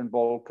Western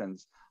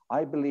Balkans,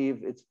 I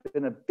believe it's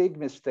been a big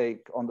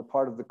mistake on the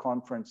part of the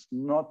conference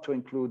not to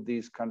include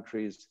these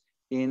countries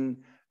in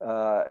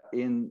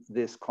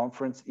this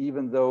conference,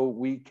 even though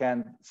we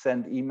can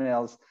send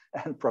emails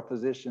and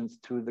propositions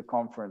to the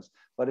conference.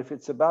 But if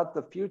it's about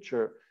the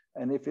future,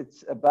 and if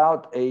it's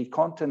about a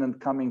continent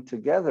coming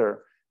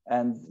together,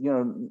 and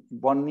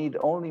one need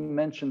only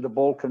mention the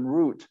Balkan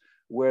route,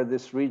 where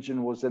this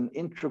region was an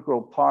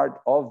integral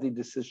part of the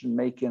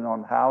decision-making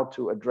on how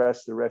to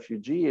address the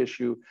refugee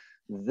issue,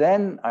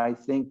 then I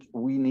think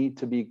we need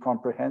to be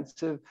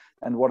comprehensive.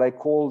 And what I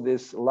call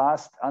this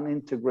last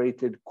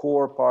unintegrated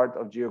core part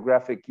of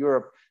geographic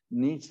Europe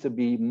needs to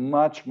be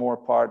much more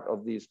part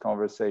of these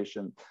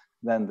conversations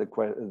than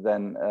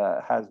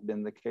has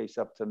been the case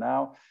up to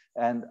now.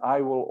 And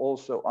I will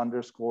also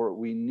underscore,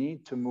 we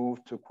need to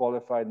move to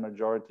qualified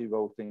majority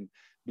voting,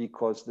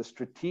 because the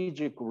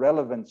strategic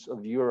relevance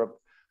of Europe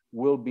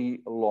will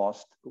be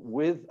lost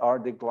with our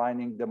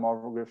declining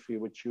demography,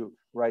 which you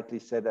rightly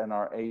said, and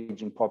our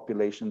aging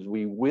populations.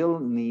 We will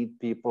need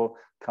people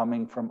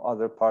coming from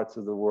other parts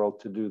of the world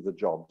to do the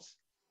jobs.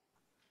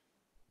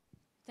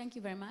 Thank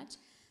you very much.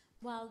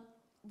 Well,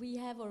 we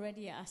have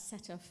already a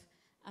set of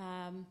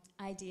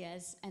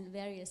ideas and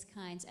various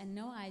kinds, and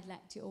now I'd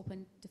like to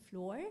open the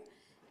floor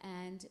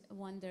and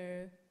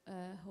wonder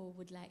who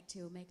would like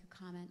to make a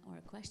comment or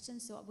a question.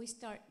 So we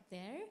start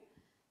there.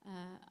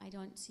 I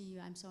don't see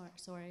you, I'm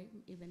sorry,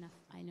 even if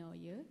I know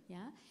you,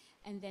 yeah?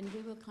 And then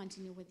we will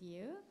continue with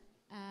you.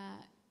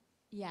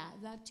 Yeah,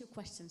 there are two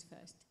questions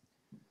first.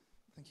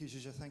 Thank you,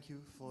 Zsuzsa, thank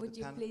you for Would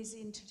the panel. you please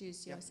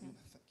introduce yourself?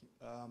 Thank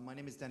you. My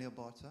name is Daniel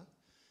Barta,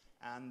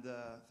 and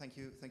thank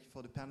you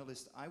for the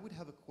panelists. I would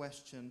have a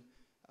question,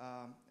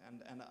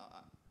 and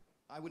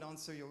I would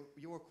answer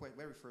your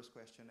very first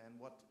question, and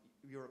what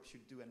Europe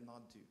should do and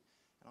not do.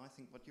 And I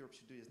think what Europe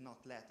should do is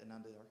not let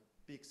another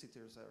big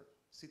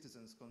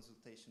citizens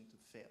consultation to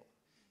fail.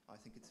 I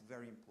think it's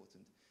very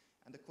important.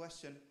 And the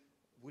question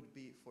would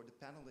be for the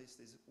panelists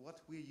is,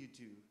 what will you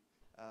do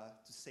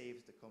to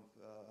save the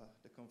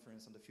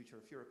conference on the future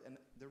of Europe? And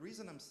the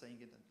reason I'm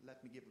saying it,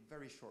 let me give a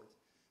very short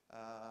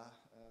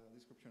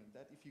description of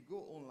that. If you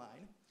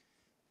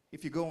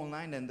go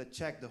online and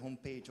check the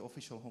homepage,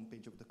 official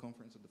homepage of the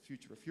Conference on the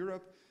Future of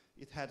Europe,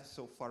 it had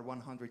so far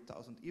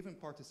 100,000 even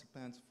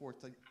participants,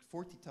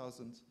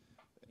 40,000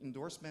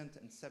 endorsement,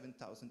 and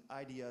 7,000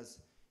 ideas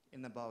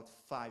in about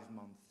 5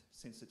 months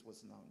since it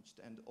was launched,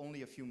 and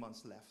only a few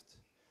months left.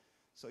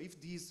 So if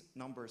these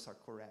numbers are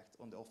correct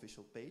on the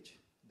official page,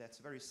 that's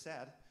very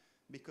sad,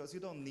 because you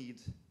don't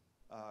need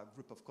a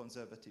group of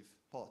conservative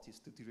parties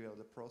to derail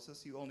the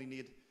process. You only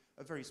need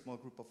a very small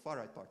group of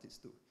far-right parties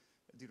to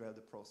derail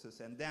the process.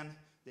 And then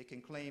they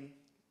can claim,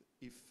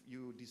 if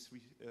you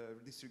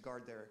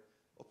disregard their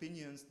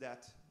opinions,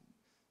 that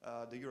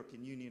the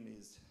European Union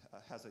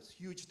has a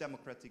huge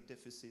democratic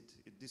deficit,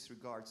 it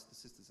disregards the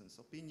citizens'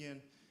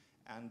 opinion,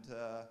 and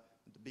the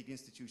big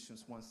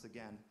institutions once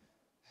again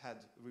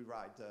had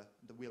rewrite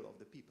the will of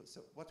the people.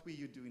 So what will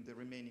you do in the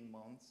remaining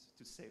months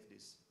to save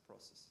this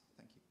process?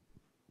 Thank you.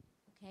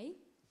 Okay,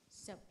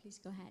 so please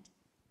go ahead.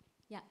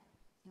 Yeah.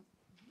 Yep.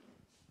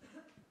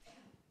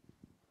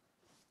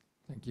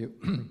 Thank you.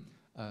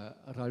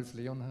 Ralf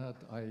Leonhardt,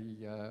 I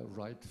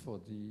write for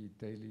the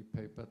daily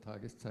paper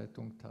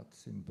Tageszeitung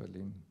Taz in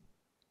Berlin.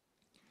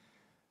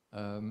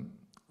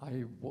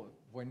 I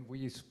when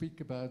we speak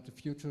about the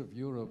future of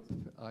Europe,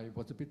 I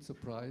was a bit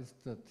surprised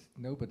that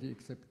nobody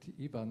except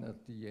Ivan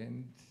at the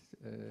end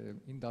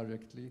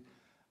indirectly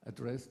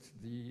addressed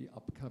the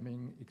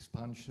upcoming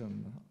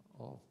expansion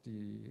of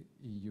the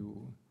EU,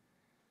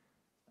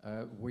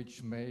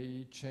 which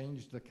may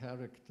change the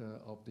character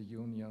of the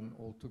Union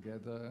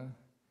altogether,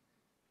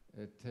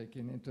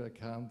 taking into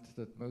account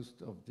that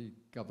most of the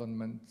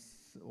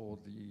governments or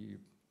the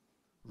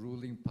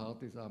ruling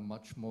parties are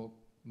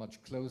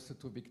much closer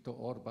to Viktor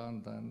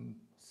Orban than,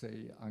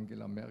 say,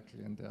 Angela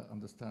Merkel in their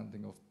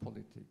understanding of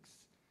politics.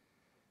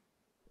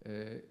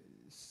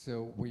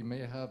 So we may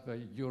have a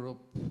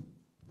Europe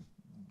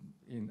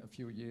in a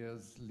few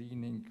years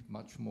leaning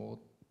much more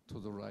to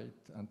the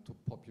right and to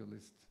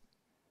populist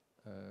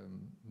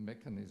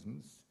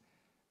mechanisms.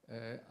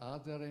 Are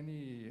there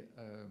any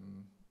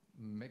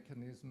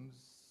mechanisms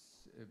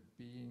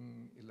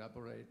being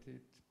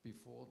elaborated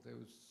before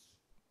those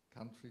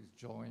countries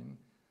join,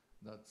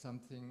 that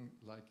something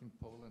like in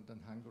Poland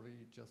and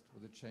Hungary, just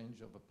with a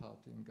change of a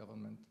party in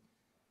government,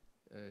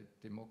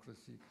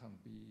 democracy can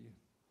be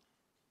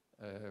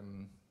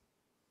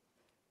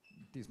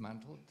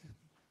dismantled,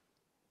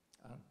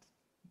 and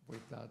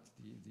with that,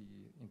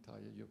 the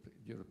entire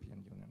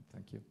European Union?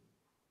 Thank you.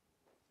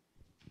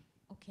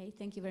 Okay,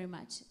 thank you very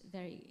much.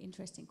 Very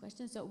interesting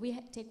question. So we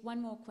take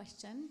one more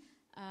question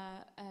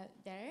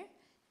there,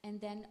 and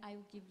then I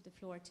will give the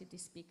floor to the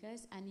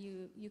speakers, and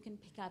you can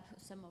pick up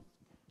some of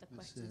the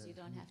questions. You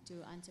don't have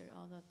to answer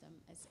all of them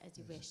as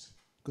you wish.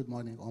 Good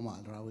morning, Omar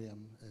Al-Rawi.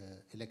 I'm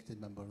elected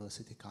member of the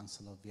City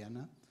Council of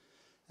Vienna.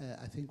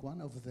 I think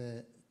one of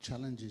the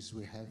challenges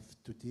we have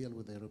to deal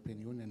with the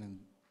European Union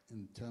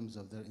in terms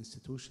of their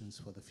institutions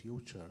for the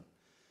future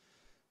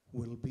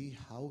will be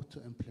how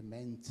to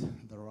implement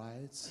the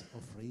rights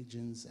of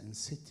regions and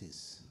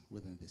cities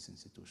within this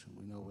institution.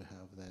 We know we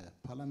have the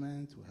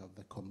Parliament, we have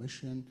the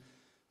Commission,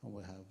 and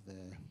we have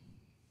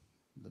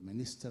the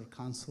Minister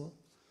Council,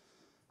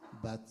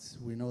 but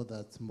we know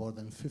that more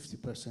than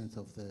 50%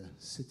 of the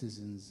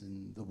citizens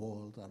in the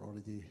world are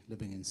already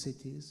living in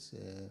cities.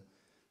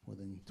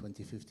 Within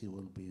 2050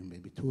 will be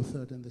maybe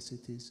 2/3 in the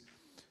cities.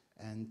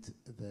 And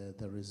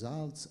the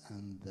results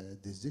and the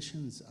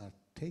decisions are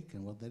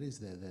taken. Well, there is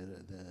the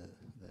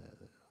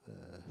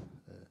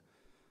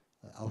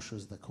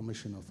Ausschuss, the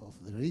Commission of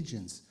the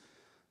Regions.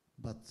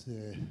 But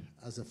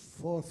as a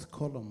fourth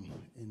column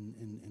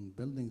in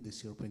building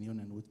this European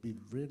Union would be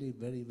really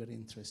very, very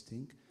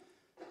interesting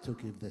to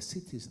give the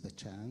cities the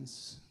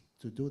chance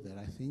to do that.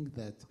 I think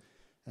that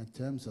in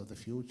terms of the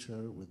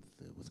future,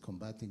 with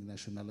combating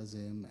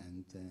nationalism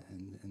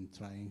and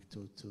trying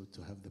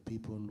to have the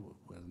people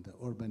in the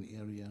urban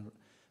area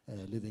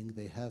living,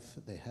 they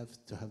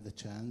have to have the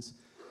chance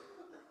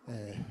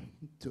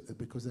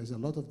because there's a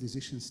lot of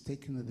decisions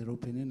taken in the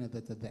European Union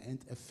that at the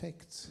end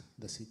affects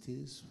the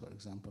cities. For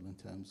example, in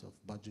terms of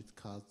budget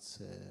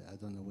cuts, I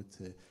don't know, with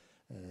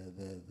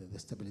the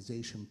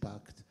stabilization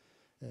pact.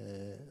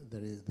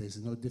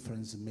 There's no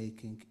difference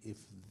making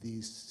if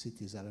these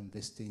cities are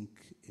investing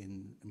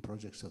in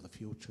projects of the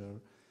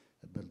future,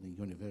 building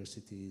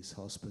universities,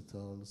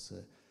 hospitals,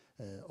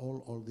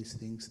 all these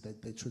things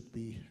that they should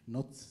be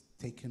not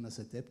taken as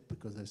a debt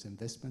because there's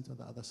investment on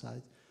the other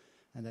side.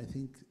 And I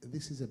think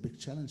this is a big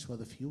challenge for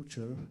the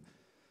future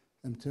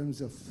in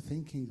terms of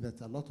thinking that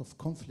a lot of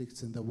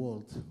conflicts in the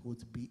world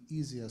would be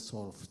easier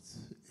solved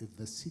if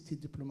the city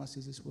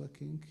diplomacy is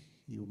working.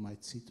 You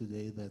might see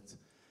today that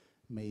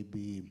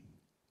maybe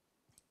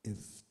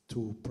if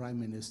two prime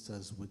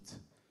ministers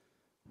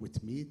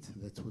would meet,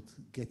 that would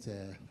get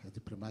a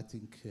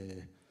diplomatic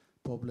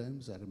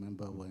problems. I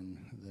remember when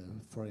the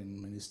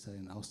foreign minister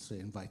in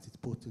Austria invited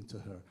Putin to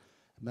her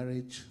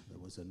marriage, there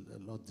was a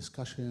lot of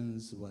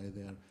discussions why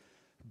they're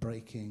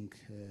breaking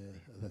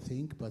the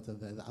thing, but on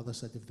the other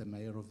side, if the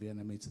mayor of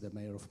Vienna meets the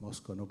mayor of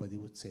Moscow, nobody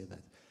would say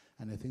that.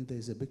 And I think there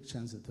is a big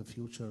chance that the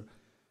future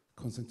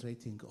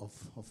concentrating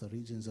of the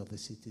regions of the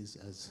cities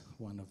as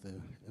one of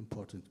the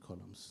important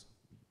columns.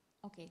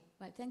 Okay,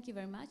 well, thank you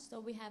very much. So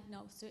we have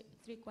now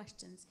three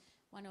questions.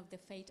 One of the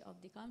fate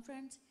of the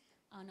conference,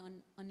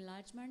 on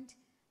enlargement,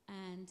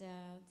 and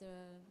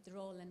the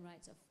role and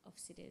rights of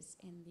cities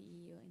in the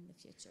EU in the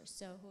future.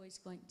 So who is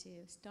going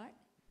to start?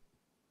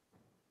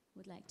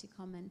 Would like to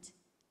comment?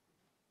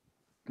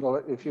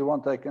 Well, if you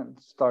want, I can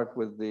start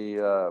with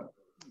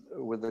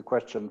the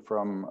question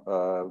from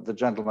the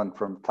gentleman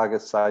from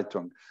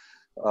Tageszeitung.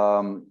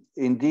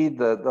 Indeed,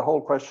 the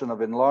whole question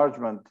of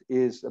enlargement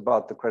is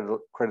about the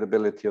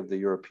credibility of the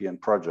European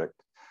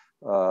project.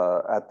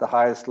 At the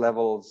highest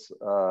levels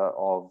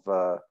of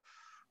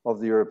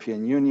the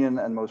European Union,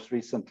 and most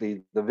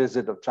recently the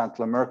visit of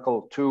Chancellor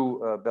Merkel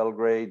to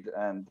Belgrade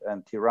and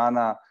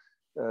Tirana,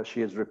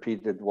 she has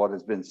repeated what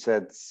has been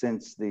said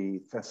since the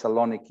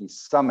Thessaloniki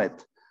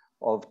summit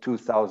of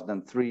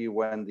 2003,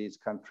 when these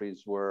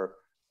countries were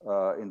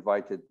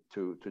invited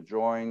to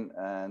join,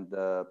 and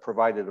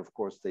provided, of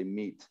course, they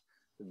meet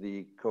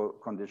the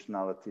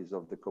conditionalities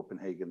of the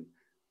Copenhagen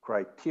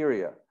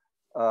criteria.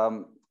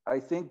 I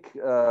think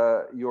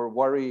your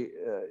worry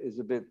is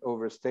a bit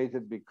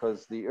overstated,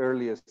 because the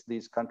earliest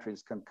these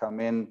countries can come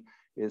in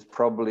is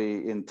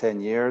probably in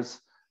 10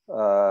 years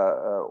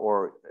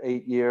or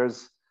 8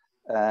 years.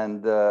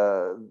 And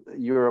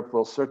Europe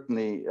will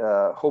certainly,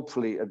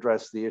 hopefully,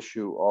 address the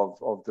issue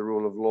of the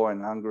rule of law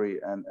in Hungary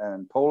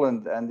and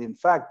Poland. And in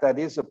fact, that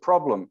is a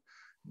problem,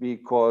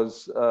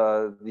 because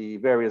the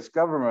various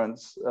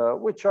governments,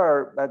 which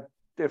are at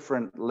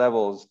different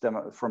levels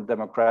from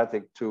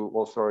democratic to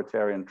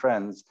authoritarian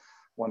trends,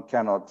 one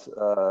cannot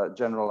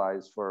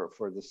generalize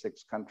for the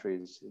 6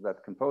 countries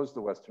that compose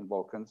the Western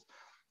Balkans,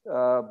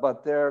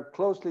 but they're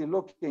closely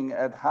looking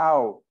at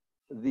how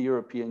the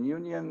European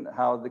Union,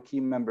 how the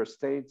key member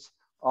states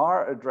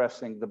are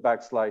addressing the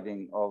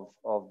backsliding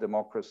of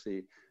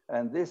democracy.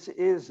 And this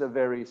is a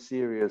very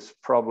serious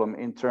problem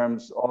in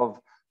terms of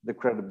the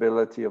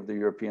credibility of the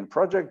European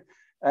project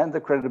and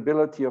the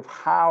credibility of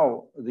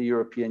how the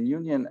European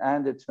Union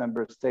and its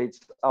member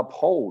states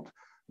uphold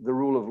the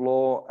rule of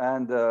law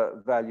and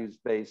the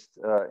values-based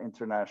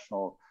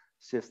international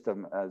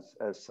system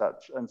as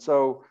such. And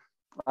so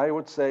I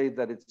would say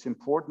that it's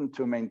important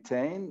to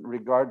maintain,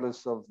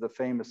 regardless of the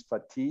famous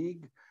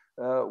fatigue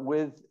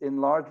with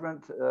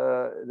enlargement,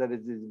 that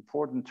it is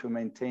important to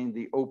maintain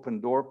the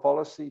open door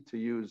policy, to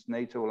use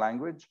NATO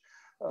language,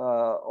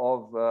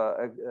 of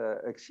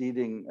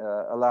exceeding,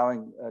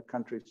 allowing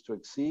countries to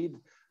exceed.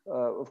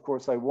 Of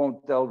course, I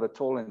won't delve at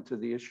all into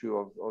the issue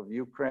of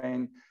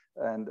Ukraine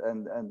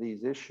and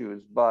these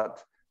issues,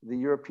 but the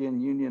European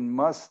Union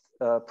must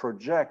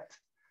project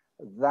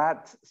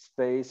that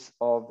space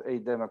of a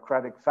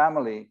democratic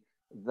family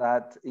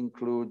that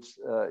includes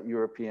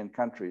European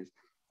countries.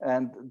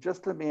 And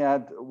just let me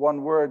add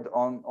one word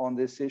on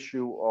this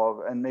issue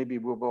of, and maybe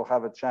we will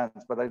have a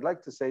chance, but I'd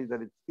like to say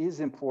that it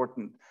is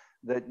important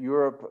that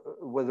Europe,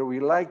 whether we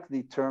like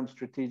the term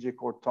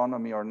strategic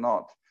autonomy or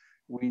not,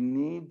 we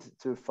need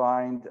to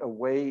find a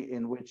way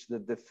in which the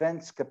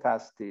defense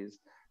capacities,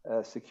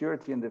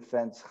 security and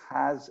defense,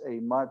 has a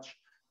much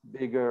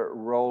bigger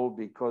role,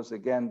 because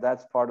again,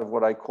 that's part of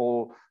what I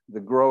call the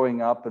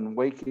growing up and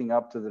waking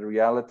up to the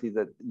reality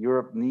that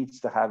Europe needs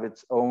to have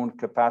its own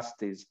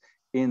capacities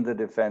in the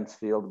defense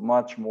field,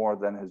 much more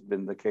than has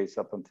been the case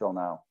up until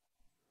now.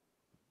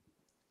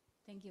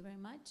 Thank you very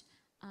much.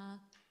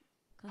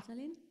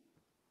 Katalin?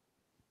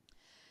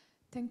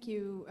 Thank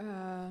you.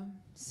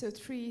 So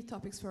 3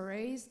 topics were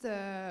raised.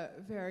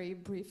 Very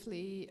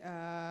briefly,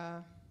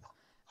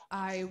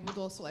 I would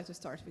also like to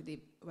start with the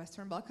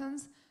Western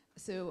Balkans.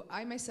 So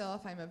I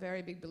myself, I'm a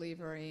very big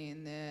believer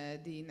in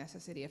the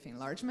necessity of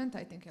enlargement.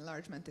 I think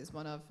enlargement is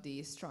one of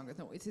the strongest,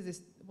 no, it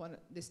is one of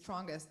the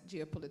strongest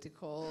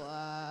geopolitical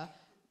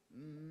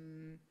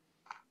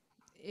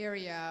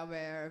area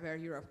where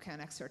Europe can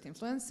exert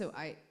influence. So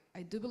I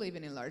do believe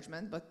in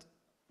enlargement, but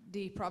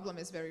the problem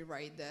is very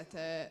right that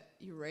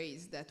you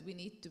raised, that we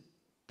need to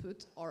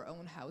put our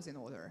own house in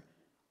order.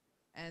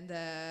 And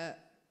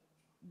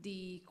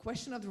the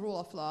question of the rule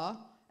of law,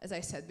 as I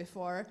said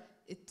before,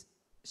 it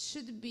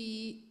should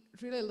be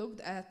really looked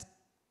at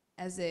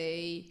as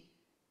a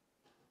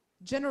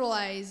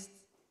generalized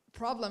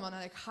problem on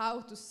like how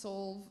to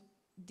solve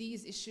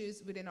these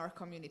issues within our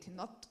community,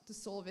 not to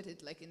solve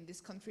it like in this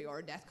country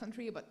or that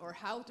country, but or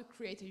how to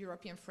create a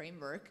European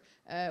framework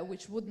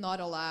which would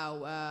not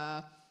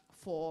allow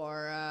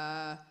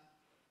for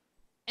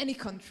any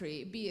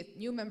country, be it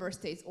new member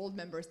states, old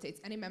member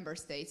states, any member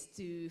states,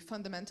 to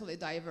fundamentally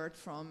divert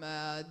from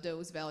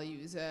those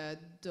values,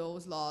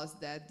 those laws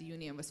that the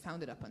Union was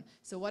founded upon.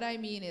 So what I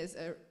mean is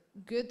a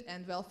good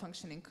and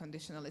well-functioning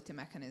conditionality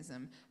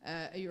mechanism,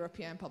 a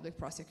European Public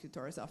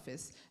Prosecutor's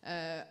Office.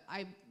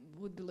 I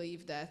would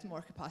believe that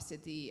more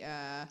capacity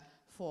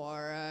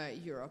for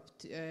Europe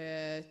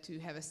to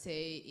have a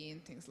say in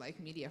things like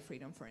media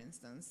freedom, for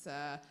instance,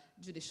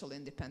 judicial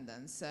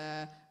independence.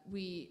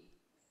 We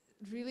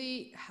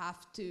really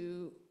have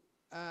to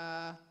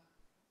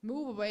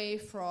move away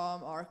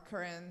from our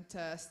current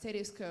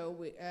status quo,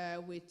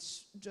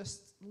 which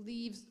just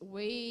leaves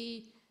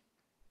way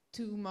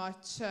too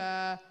much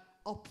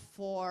up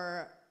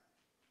for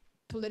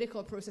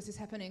political processes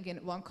happening in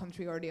one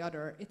country or the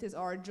other. It is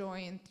our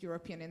joint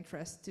European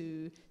interest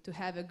to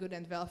have a good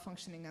and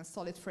well-functioning and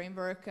solid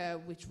framework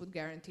which would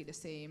guarantee the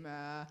same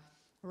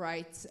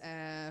rights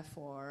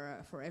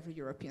for every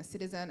European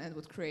citizen and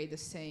would create the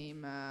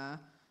same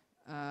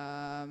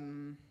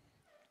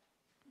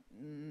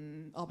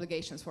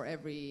obligations for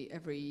every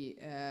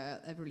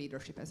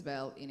leadership as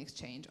well, in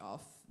exchange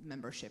of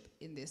membership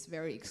in this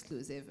very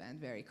exclusive and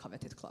very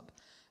coveted club.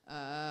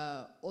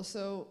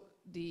 Also,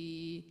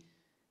 the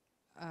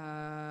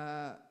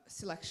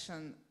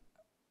selection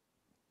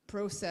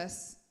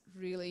process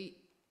really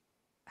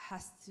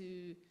has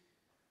to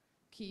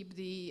keep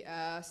the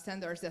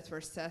standards that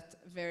were set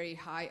very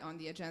high on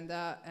the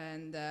agenda,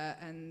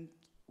 and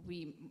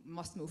we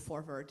must move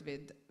forward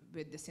with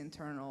with this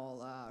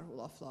internal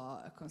rule of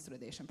law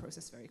consolidation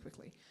process very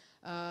quickly.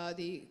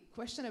 The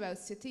question about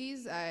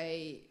cities,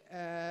 I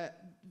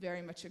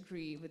very much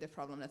agree with the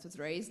problem that was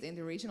raised. In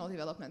the Regional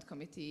Development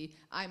Committee,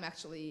 I'm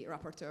actually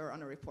rapporteur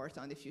on a report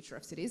on the future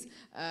of cities,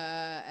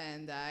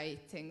 and I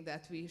think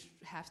that we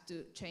have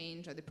to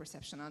change the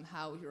perception on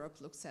how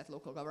Europe looks at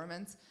local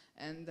governments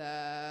and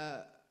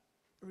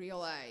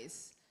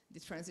realize the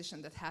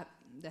transition that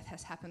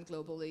has happened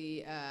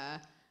globally,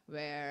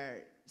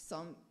 where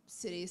some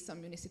cities,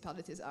 some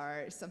municipalities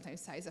are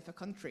sometimes size of a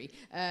country.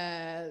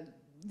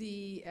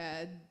 The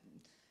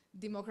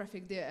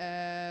demographic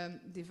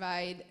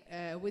divide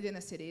within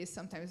a city is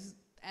sometimes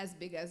as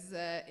big as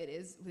it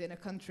is within a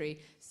country.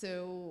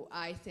 So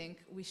I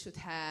think we should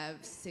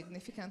have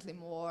significantly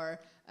more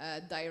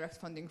direct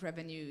funding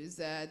revenues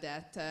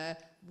that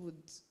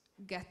would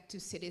get to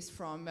cities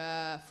from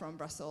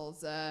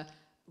Brussels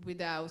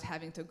without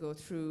having to go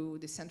through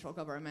the central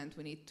government.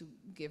 We need to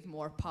give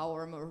more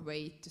power, more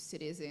weight to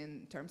cities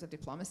in terms of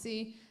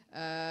diplomacy.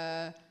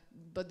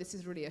 But this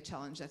is really a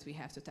challenge that we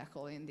have to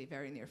tackle in the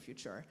very near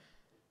future.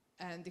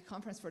 And the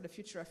Conference for the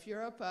Future of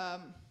Europe,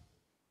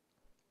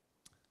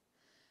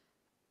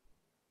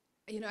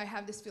 you know, I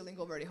have this feeling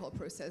over the whole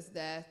process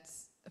that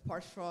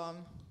apart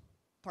from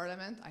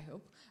Parliament, I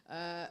hope,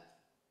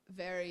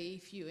 very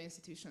few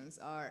institutions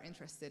are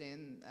interested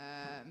in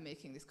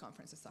making this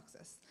conference a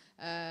success.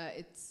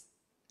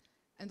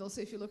 And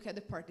also if you look at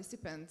the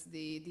participants,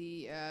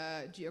 the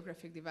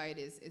geographic divide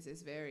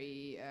is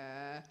very,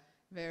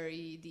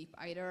 very deep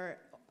either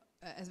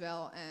as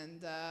well.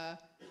 And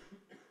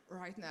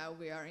right now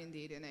we are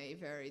indeed in a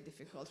very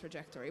difficult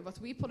trajectory. What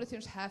we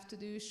politicians have to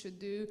do, should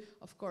do,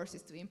 of course,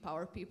 is to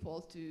empower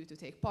people to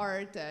take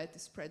part, to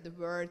spread the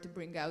word, to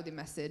bring out the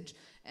message,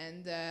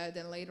 and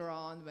then later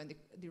on, when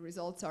the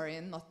results are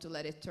in, not to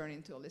let it turn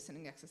into a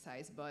listening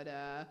exercise, but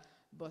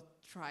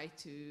try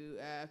to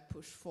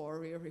push for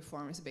real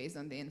reforms based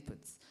on the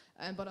inputs.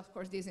 But of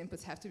course, these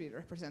inputs have to be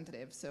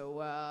representative.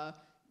 So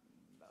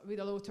with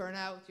a low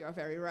turnout, you are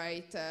very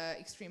right.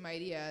 Extreme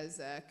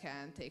ideas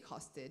can take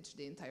hostage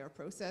the entire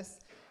process.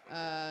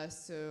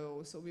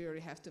 So we really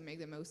have to make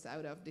the most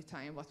out of the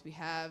time what we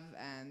have,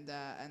 and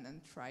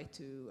try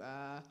to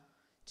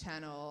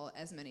channel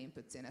as many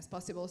inputs in as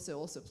possible. So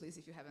also, please,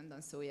 if you haven't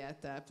done so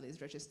yet,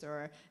 please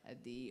register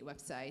at the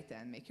website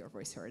and make your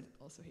voice heard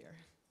also here.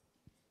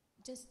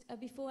 Just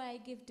before I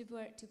give the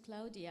word to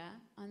Claudia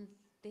on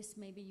this,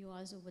 maybe you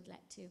also would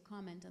like to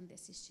comment on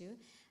this issue.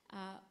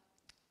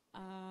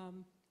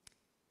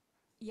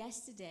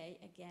 Yesterday,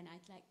 again,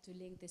 I'd like to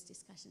link this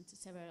discussion to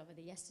several of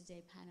the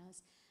yesterday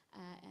panels,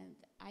 and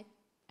I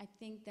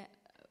think that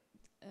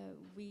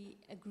we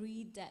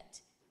agreed that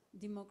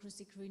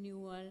democratic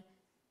renewal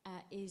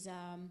is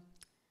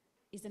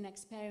an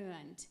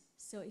experiment.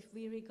 So if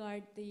we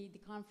regard the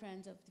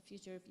Conference of the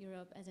Future of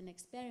Europe as an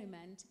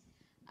experiment,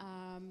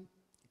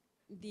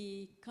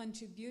 the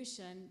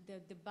contribution,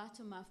 the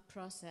bottom-up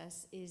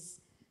process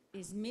is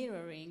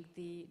mirroring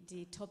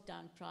the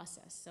top-down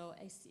process. So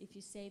if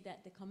you say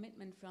that the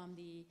commitment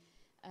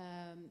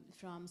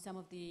from some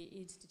of the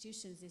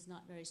institutions is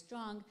not very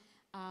strong,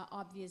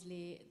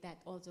 obviously that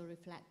also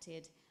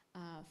reflected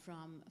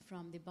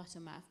from the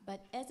bottom-up.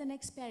 But as an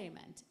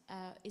experiment,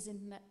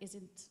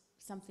 isn't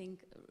something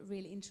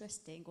really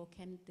interesting, or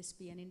can this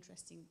be an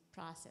interesting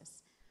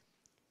process?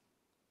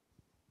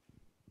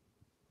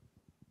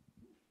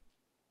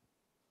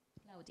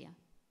 Claudia.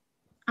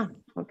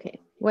 Okay.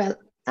 Well,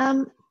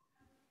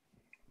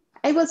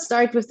 I will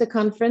start with the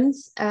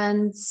conference,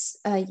 and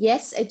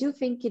yes, I do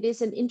think it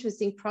is an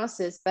interesting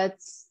process, but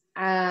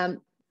that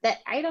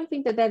I don't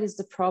think that is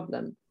the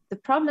problem. The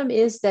problem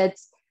is that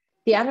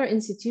the other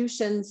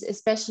institutions,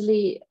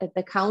 especially at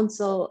the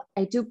council,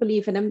 I do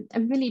believe, and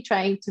I'm really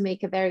trying to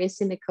make a very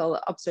cynical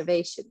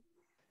observation,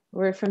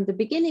 were from the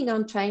beginning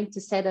on trying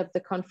to set up the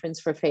conference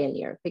for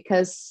failure,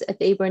 because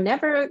they were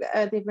never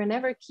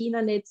keen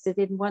on it. They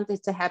didn't want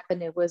it to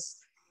happen. It was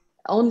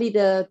only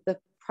the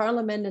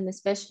Parliament, and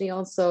especially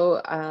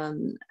also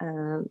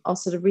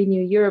the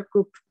Renew Europe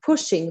group,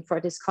 pushing for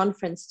this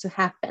conference to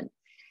happen.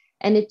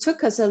 And it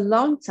took us a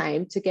long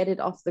time to get it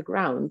off the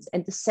ground,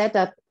 and the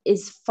setup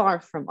is far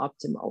from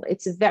optimal.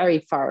 It's very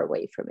far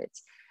away from it.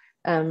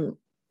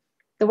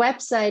 The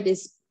website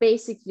is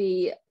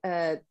basically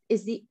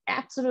is the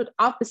absolute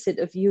opposite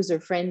of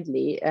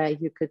user-friendly,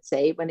 you could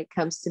say, when it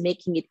comes to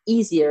making it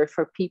easier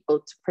for people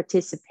to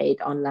participate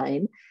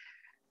online.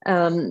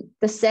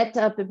 The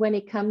setup when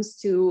it comes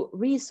to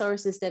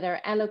resources that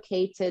are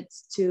allocated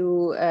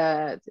to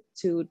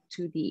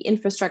the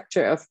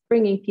infrastructure of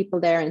bringing people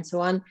there and so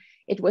on,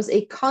 it was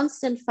a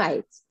constant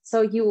fight.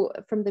 So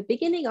from the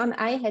beginning on,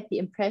 I had the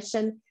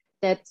impression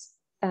that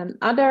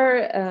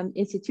other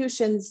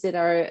institutions that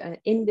are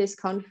in this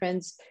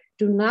conference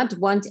do not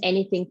want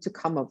anything to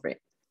come of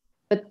it.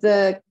 But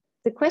the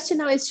question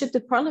now is, should the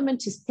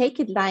Parliament just take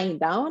it lying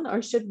down,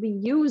 or should we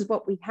use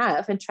what we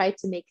have and try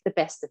to make the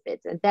best of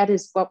it? And that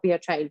is what we are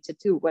trying to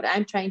do. What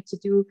I'm trying to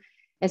do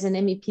as an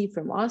MEP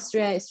from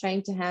Austria is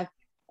trying to have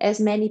as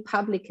many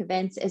public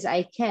events as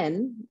I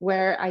can,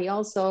 where I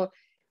also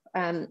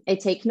I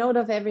take note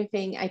of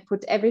everything. I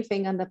put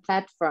everything on the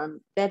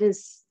platform. That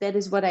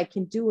is what I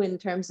can do in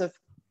terms of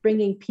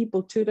bringing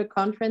people to the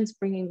conference,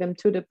 bringing them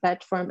to the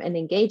platform and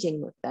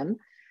engaging with them.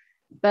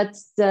 But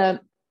the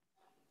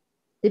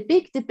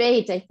big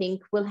debate, I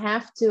think, will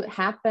have to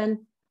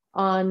happen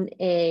on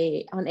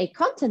a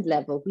content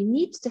level. We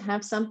need to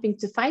have something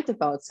to fight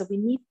about. So we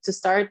need to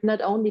start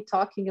not only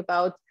talking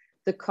about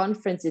the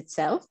conference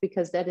itself,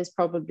 because that is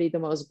probably the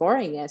most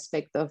boring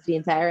aspect of the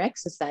entire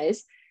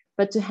exercise,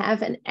 but to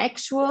have an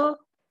actual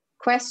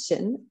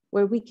question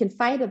where we can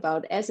fight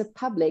about as a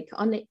public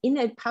in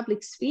a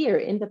public sphere,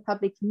 in the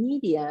public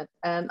media,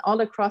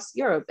 all across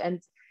Europe.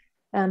 And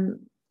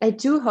I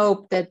do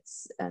hope that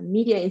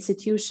media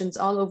institutions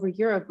all over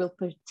Europe will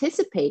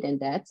participate in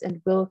that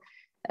and will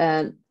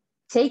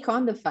take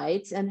on the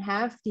fights and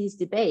have these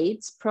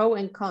debates, pro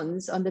and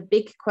cons, on the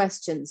big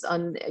questions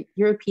on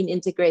European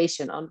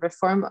integration, on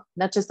reform,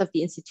 not just of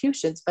the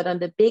institutions, but on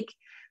the big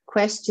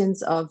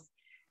questions of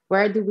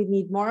where do we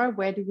need more,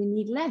 where do we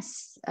need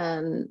less,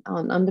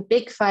 on the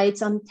big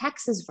fights on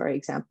taxes, for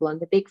example, on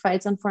the big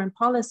fights on foreign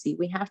policy.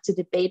 We have to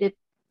debate it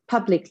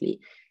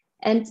publicly.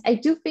 And I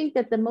do think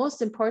that the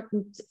most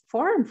important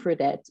forum for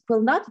that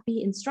will not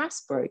be in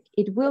Strasbourg.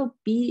 It will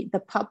be the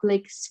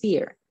public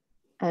sphere.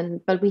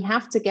 But we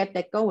have to get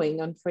that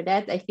going. And for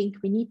that, I think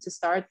we need to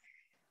start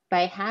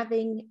by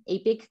having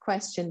a big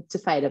question to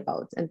fight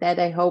about. And that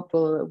I hope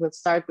will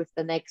start with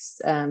the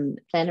next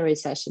plenary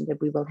session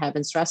that we will have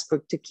in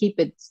Strasbourg, to keep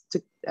it,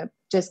 to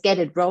just get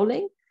it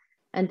rolling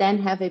and then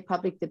have a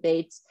public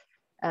debate.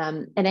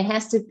 And I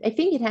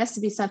think it has to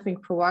be something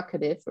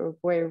provocative, or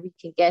where we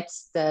can get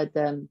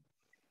the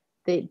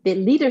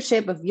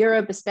leadership of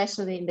Europe,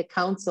 especially in the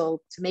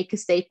Council, to make a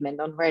statement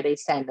on where they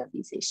stand on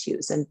these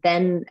issues. And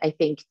then I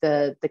think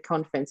the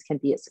conference can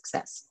be a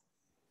success.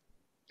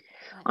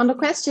 On the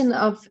question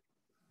of,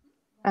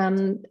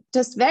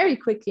 just very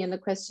quickly on the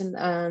question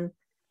on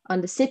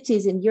the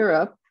cities in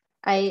Europe,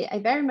 I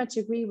very much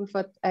agree with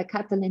what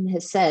Katalin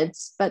has said,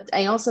 but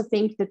I also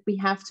think that we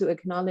have to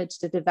acknowledge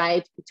the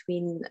divide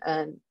between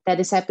that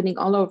is happening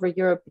all over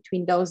Europe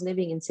between those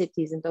living in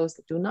cities and those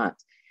that do not.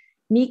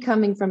 Me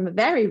coming from a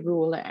very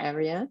rural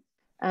area,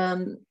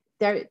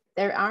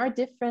 there are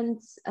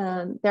different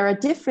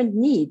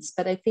needs,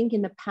 but I think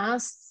in the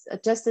past,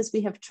 just as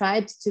we have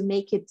tried to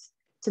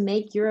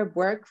make Europe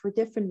work for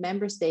different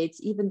member states,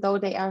 even though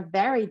they are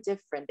very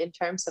different in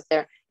terms of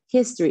their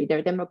history,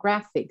 their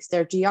demographics,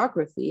 their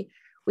geography,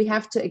 we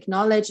have to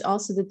acknowledge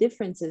also the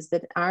differences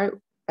that are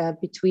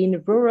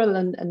between rural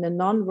and the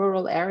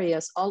non-rural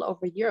areas all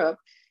over Europe,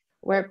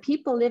 where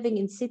people living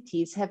in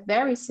cities have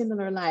very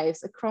similar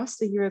lives across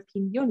the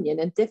European Union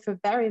and differ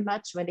very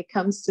much when it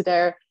comes to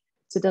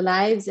the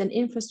lives and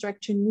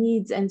infrastructure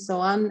needs and so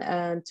on,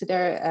 to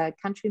their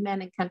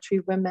countrymen and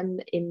countrywomen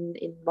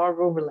in more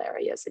rural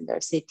areas in their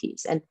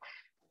cities. And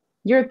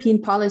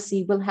European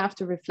policy will have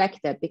to reflect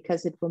that,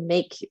 because it will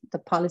make the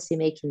policy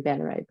making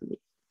better, I believe.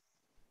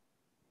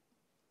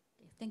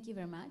 Thank you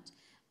very much.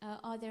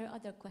 Are there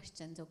other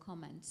questions or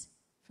comments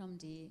from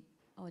the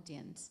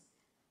audience?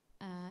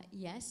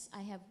 Yes,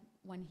 I have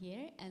one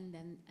here and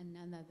then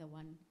another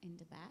one in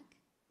the back.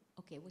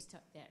 Okay, we'll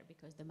start there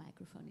because the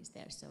microphone is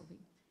there, so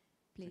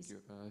please.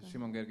 Thank you.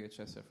 Simon Gergely,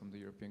 Cseh from the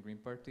European Green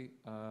Party.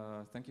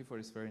 Thank you for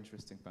this very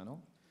interesting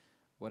panel.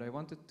 What I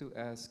wanted to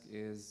ask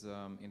is,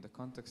 in the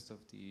context of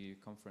the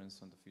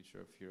conference on the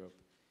future of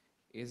Europe,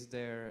 is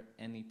there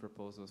any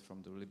proposals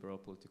from the liberal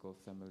political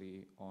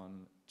family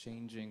on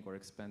changing or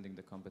expanding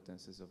the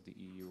competences of the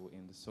EU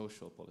in the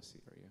social policy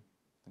area?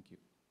 Thank you.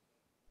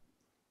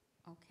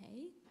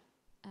 Okay.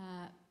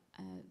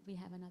 We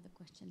have another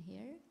question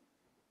here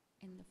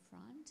in the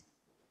front.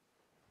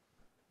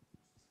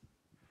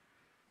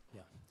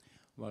 Yeah.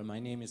 Well, my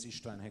name is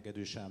István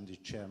Hegedűs. I'm the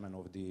chairman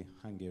of the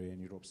Hungarian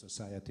Europe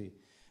Society.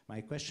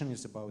 My question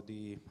is about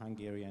the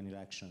Hungarian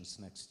elections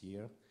next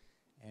year.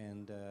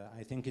 And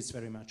I think it's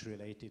very much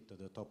related to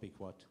the topic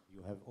what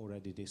you have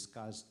already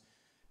discussed.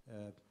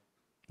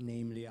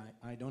 Namely,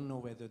 I don't know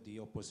whether the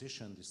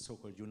opposition, the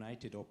so-called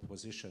united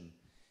opposition,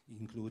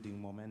 including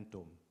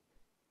Momentum,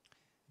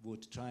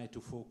 would try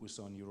to focus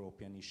on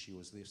European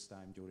issues this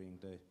time during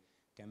the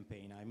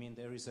campaign. I mean,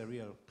 there is a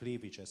real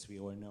cleavage, as we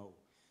all know,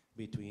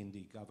 between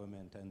the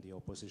government and the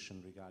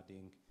opposition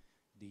regarding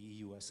the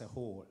EU as a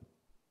whole.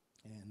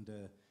 And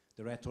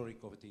the rhetoric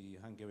of the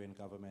Hungarian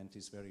government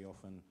is very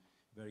often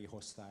very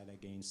hostile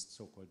against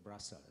so-called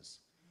Brussels.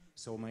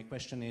 So my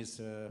question is,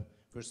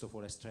 first of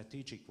all, a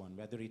strategic one,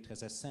 whether it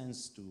has a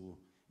sense to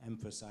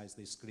emphasize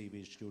this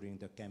cleavage during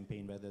the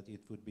campaign, whether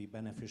it would be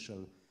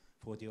beneficial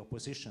for the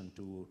opposition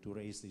to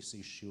raise this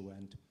issue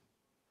and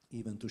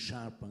even to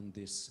sharpen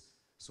this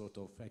sort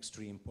of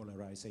extreme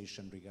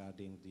polarization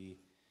regarding the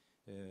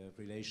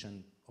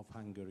relation of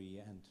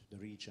Hungary and the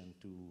region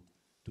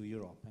to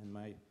Europe.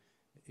 And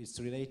it's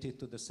related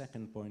to the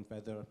second point,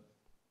 whether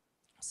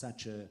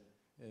such a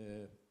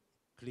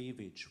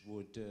cleavage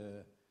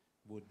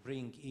would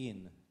bring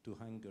in to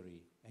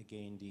Hungary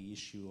again the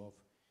issue of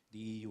the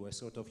EU, a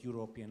sort of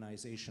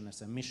Europeanization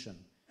as a mission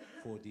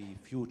for the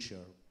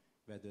future,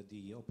 whether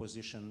the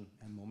opposition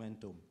and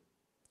Momentum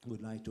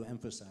would like to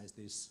emphasize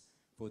this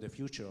for the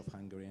future of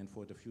Hungary and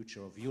for the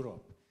future of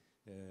Europe,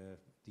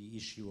 the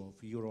issue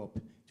of Europe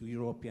to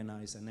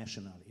Europeanize a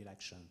national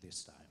election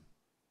this time.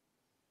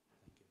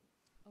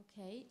 Thank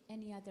you. Okay,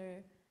 any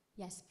other?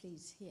 Yes,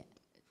 please, here.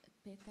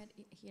 Peter,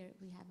 here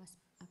we have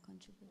a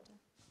contributor.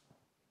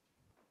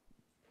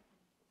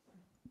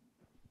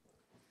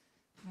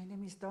 My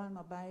name is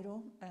Dalma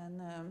Bajro,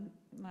 and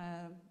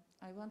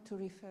I want to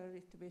refer a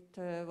little bit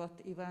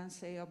what Ivan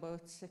said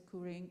about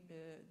securing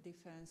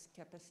defense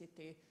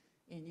capacity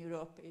in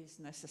Europe is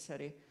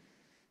necessary.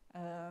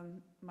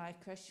 My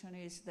question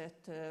is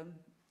that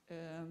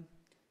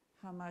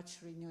how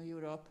much Renew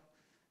Europe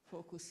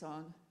focus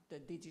on the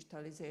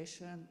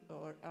digitalization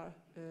or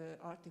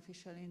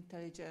artificial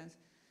intelligence,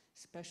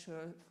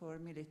 special for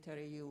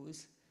military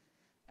use,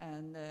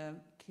 and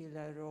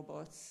killer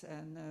robots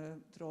and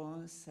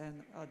drones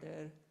and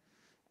other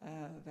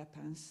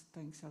weapons.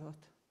 Thanks a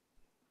lot.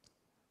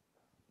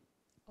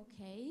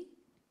 Okay.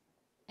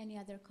 Any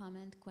other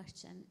comment,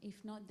 question?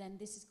 If not, then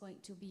this is going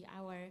to be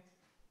our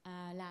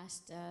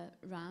last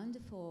round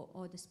for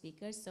all the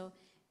speakers. So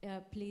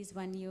please,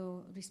 when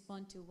you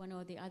respond to one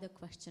or the other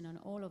question on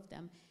all of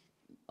them,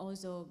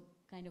 also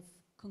kind of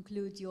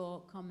conclude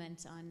your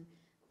comments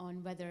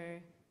on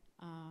whether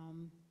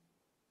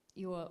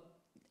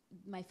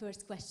my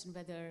first question,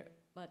 whether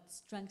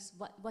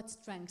what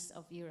strengths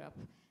of Europe,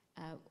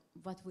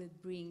 what will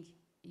bring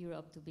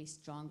Europe to be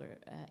stronger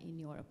in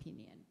your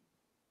opinion?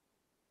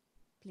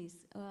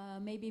 Please,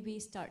 maybe we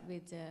start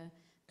with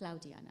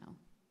Claudia now,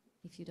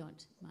 if you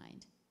don't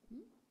mind.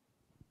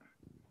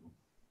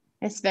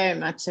 Yes, very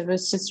much. I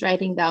was just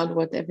writing down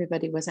what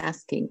everybody was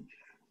asking.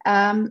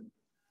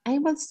 I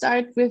will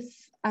start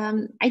with,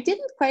 I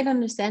didn't quite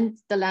understand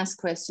the last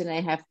question,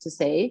 I have to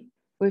say,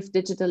 with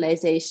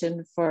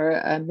digitalization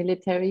for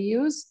military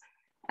use.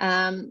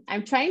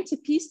 I'm trying to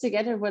piece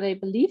together what I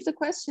believe the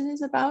question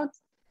is about.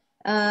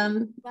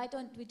 Why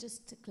don't we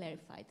just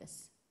clarify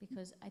this?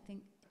 Because I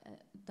think,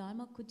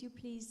 Dalma, could you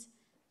please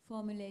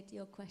formulate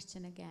your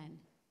question again?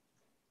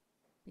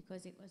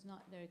 Because it was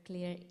not very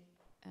clear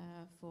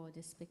for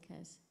the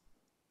speakers.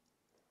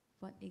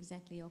 What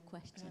exactly your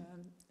question?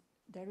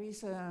 There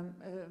is a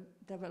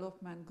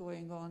development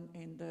going on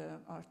in the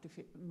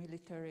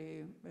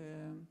military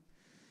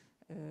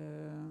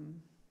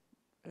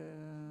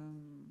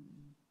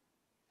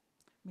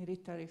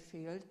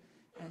field,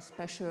 and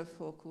special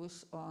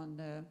focus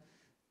on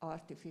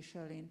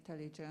artificial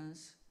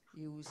intelligence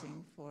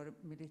using for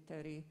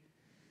military.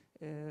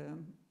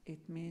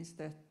 It means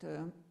that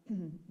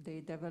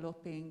they're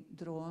developing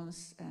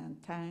drones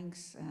and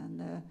tanks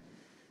and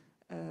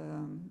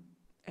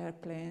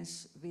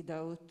airplanes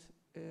without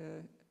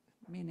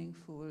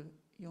meaningful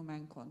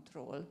human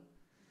control.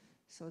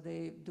 So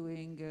they're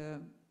doing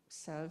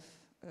self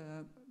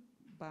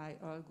by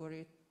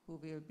algorithm who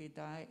will be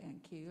die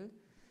and killed.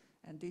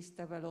 And this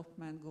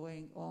development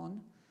going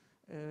on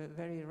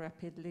very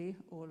rapidly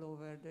all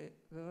over the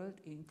world,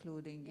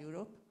 including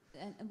Europe.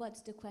 And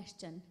what's the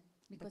question?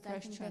 Because the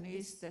question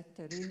is that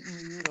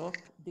Renew Europe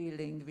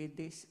dealing with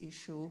this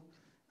issue,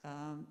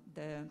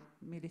 the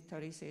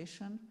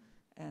militarization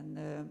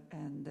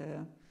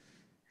and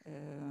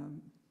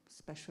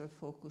special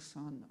focus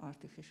on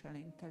artificial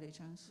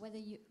intelligence.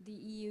 Whether the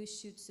EU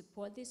should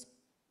support this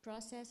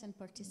process and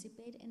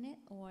participate in it,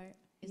 or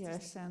is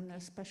yes, and a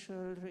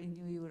special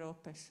Renew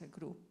Europe as a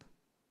group.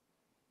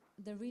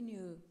 The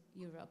Renew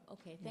Europe.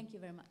 Okay, thank you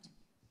very much.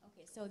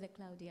 Okay, so the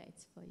Claudia,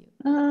 it's for you.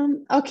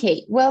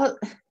 Okay, well,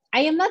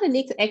 I am not an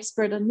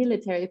expert on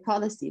military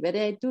policy, but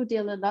I do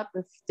deal a lot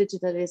with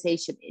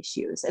digitalization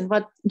issues. And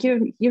what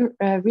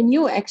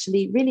Renew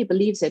actually really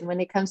believes in when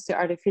it comes to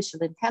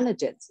artificial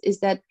intelligence is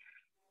that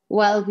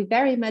while we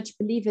very much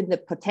believe in the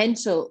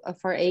potential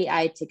for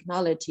AI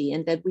technology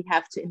and that we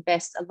have to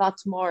invest a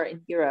lot more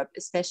in Europe,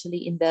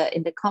 especially in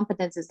the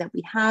competences that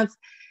we have,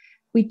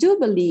 we do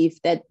believe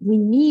that we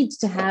need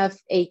to have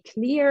a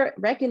clear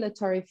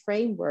regulatory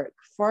framework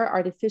for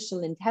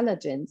artificial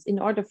intelligence in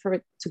order for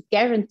it to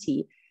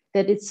guarantee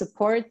that it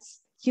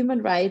supports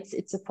human rights,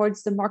 it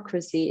supports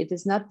democracy, it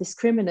is not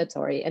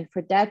discriminatory. And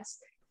for that,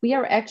 we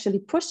are actually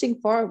pushing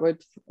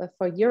forward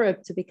for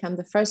Europe to become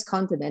the first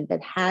continent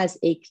that has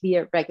a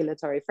clear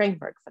regulatory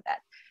framework for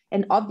that.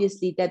 And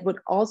obviously that would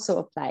also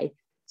apply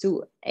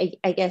to,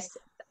 I guess,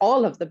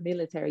 all of the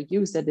military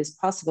use that is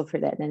possible for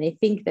that. And I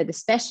think that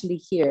especially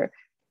here,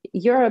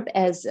 Europe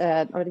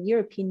or the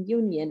European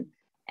Union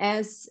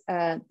as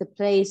the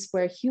place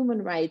where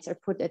human rights are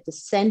put at the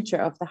center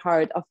of the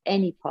heart of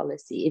any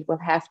policy, it will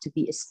have to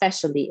be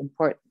especially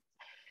important.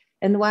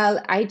 And while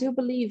I do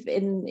believe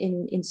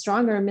in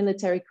stronger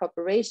military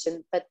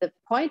cooperation, but the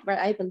point where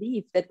I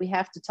believe that we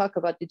have to talk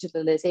about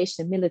digitalization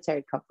and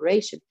military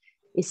cooperation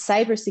is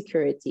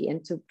cybersecurity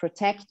and to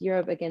protect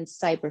Europe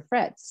against cyber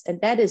threats. And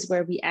that is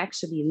where we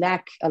actually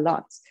lack a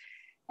lot.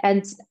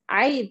 And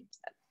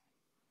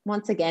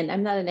once again,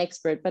 I'm not an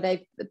expert, but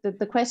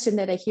the question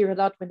that I hear a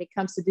lot when it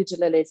comes to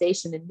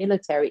digitalization in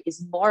military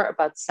is more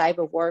about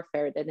cyber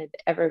warfare than it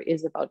ever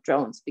is about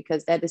drones,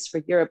 because that is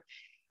for Europe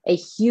a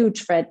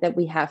huge threat that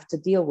we have to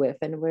deal with,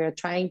 and we're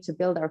trying to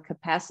build our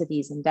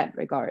capacities in that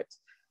regard.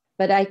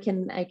 But I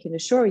can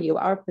assure you,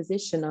 our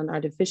position on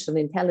artificial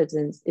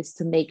intelligence is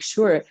to make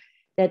sure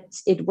that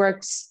it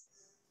works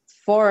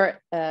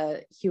for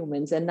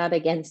humans and not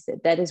against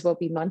it. That is what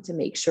we want to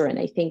make sure. And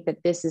I think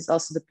that this is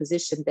also the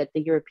position that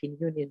the European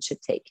Union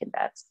should take in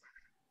that.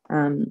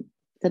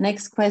 The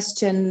next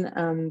question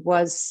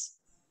was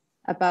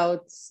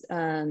about,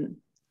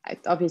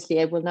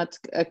 obviously I will not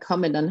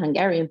comment on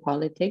Hungarian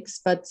politics,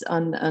 but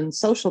on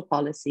social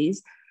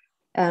policies.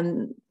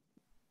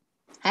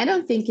 I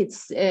don't think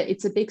it's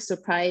a big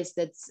surprise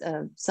that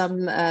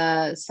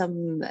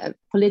some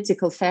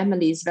political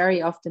families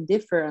very often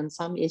differ on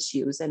some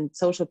issues, and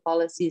social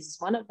policies is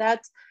one of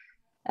that.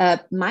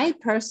 My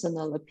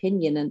personal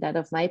opinion and that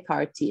of my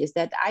party is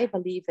that I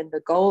believe in the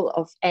goal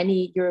of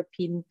any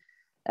European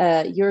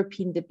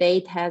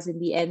debate has in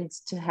the end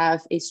to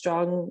have a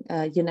strong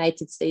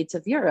United States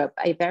of Europe.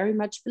 I very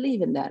much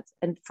believe in that.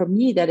 And for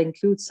me, that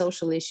includes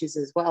social issues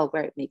as well,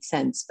 where it makes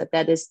sense. But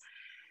that is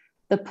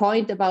the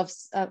point about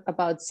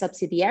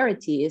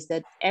subsidiarity, is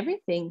that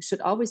everything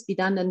should always be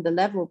done on the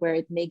level where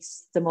it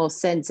makes the most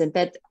sense. And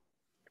that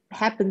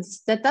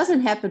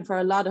doesn't happen for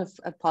a lot of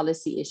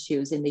policy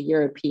issues in the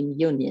European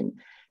Union.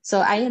 So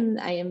I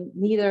am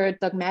neither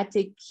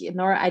dogmatic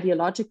nor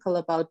ideological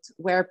about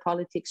where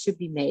politics should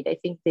be made. I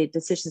think the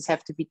decisions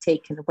have to be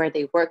taken where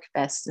they work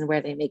best and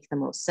where they make the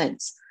most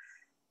sense.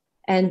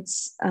 And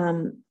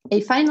a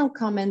final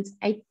comment,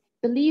 I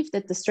believe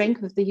that the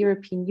strength of the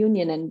European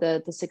Union and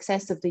the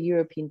success of the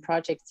European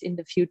projects in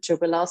the future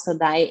will also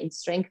lie in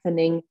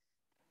strengthening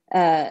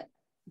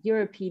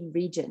European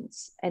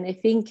regions. And I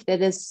think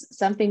that is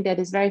something that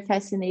is very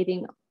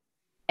fascinating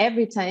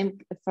every time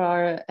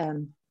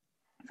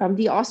from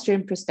the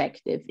Austrian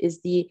perspective,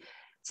 is the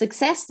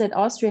success that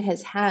Austria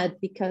has had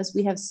because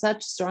we have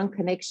such strong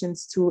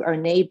connections to our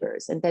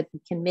neighbors, and that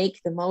we can make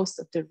the most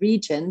of the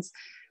regions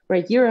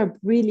where Europe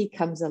really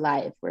comes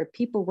alive, where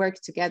people work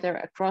together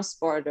across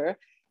border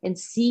and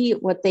see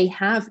what they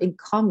have in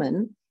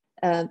common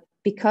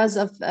because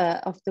of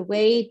the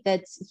way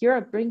that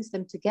Europe brings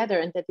them together,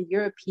 and that the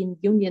European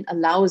Union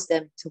allows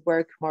them to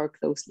work more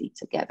closely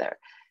together.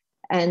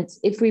 And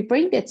if we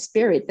bring that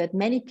spirit, that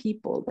many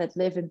people that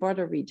live in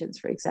border regions,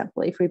 for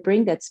example, if we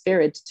bring that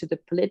spirit to the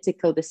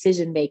political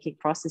decision-making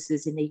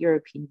processes in the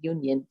European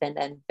Union, then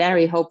I'm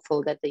very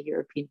hopeful that the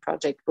European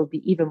project will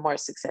be even more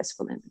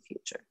successful in the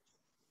future.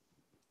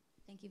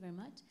 Thank you very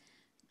much.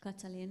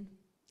 Katalin,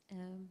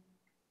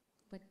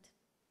 what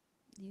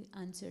you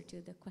answer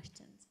to the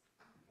questions?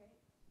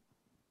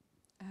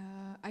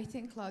 I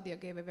think Claudia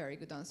gave a very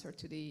good answer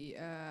to the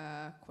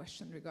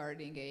question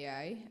regarding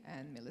AI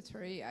and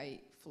military.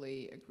 I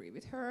fully agree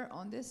with her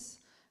on this.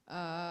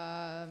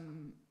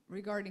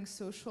 Regarding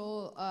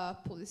social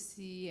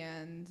policy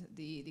and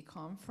the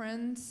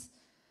conference,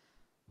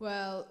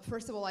 well,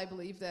 first of all, I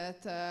believe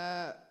that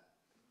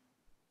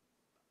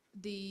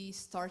the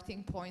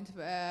starting point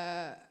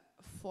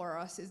for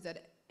us is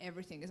that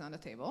everything is on the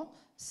table.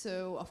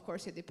 So of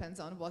course it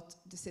depends on what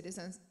the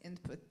citizens'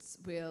 inputs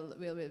will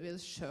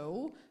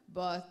show.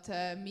 But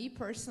me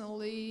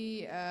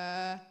personally,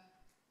 I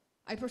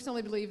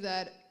personally believe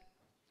that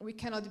we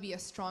cannot be a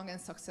strong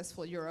and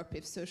successful Europe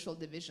if social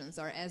divisions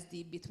are as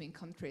deep between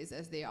countries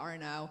as they are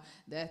now.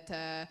 That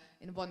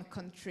in one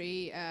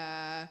country,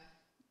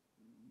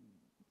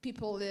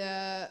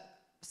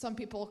 some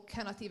people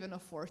cannot even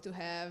afford to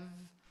have,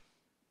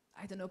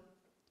 I don't know,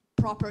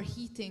 proper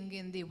heating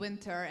in the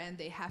winter, and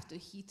they have to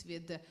heat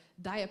with the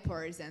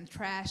diapers and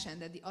trash,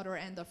 and at the other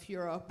end of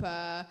Europe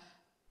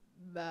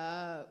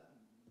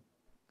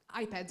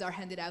iPads are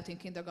handed out in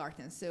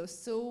kindergarten. So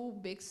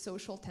big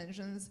social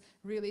tensions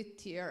really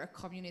tear a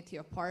community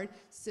apart.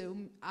 So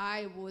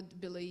I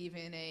would believe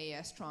in a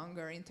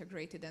stronger,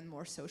 integrated and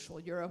more social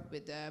Europe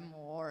with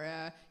more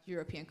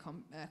European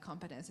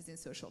competences in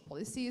social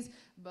policies.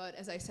 But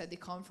as I said, the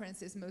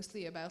conference is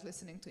mostly about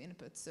listening to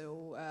input.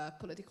 So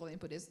political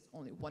input is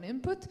only one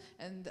input,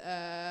 and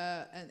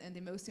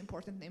the most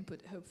important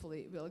input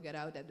hopefully will get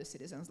out at the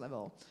citizens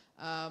level.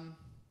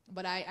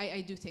 But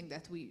I do think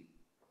that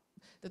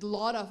that a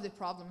lot of the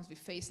problems we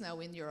face now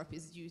in Europe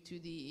is due to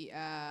the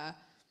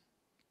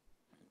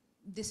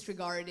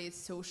disregarded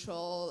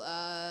social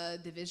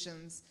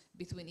divisions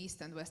between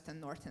East and West and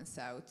North and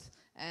South.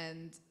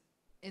 And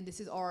this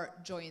is our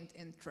joint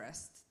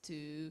interest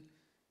to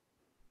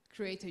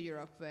create a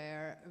Europe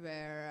where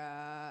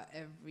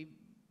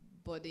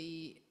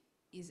everybody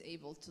is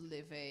able to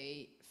live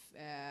a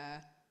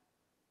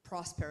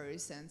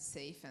prosperous and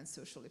safe and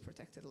socially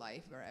protected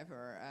life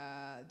wherever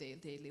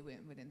they live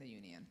within the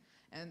Union.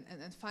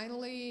 And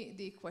finally,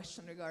 the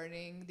question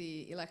regarding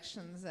the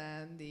elections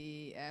and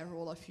the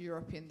role of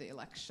Europe in the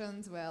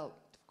elections. Well,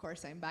 of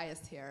course, I'm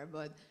biased here,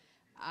 but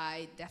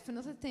I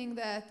definitely think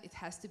that it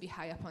has to be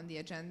high up on the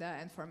agenda,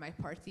 and for my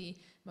party,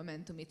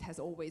 Momentum, it has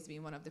always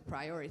been one of the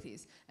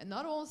priorities. And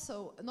not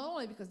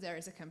only because there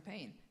is a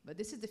campaign, but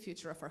this is the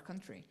future of our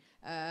country.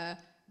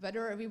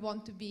 Whether we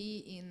want to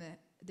be in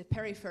the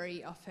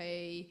periphery of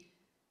a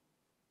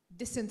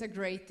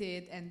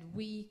disintegrated and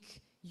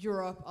weak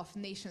Europe of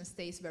nation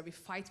states where we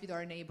fight with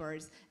our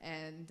neighbors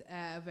and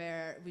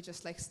where we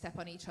just like step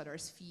on each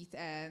other's feet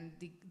and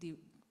the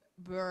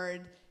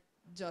world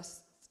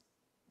just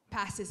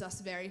passes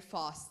us very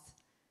fast.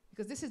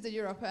 Because this is the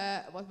Europe,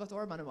 what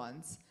Orban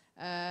wants.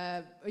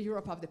 A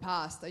Europe of the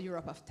past, a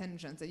Europe of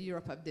tensions, a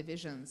Europe of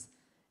divisions.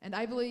 And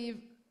I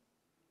believe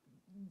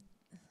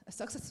a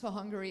successful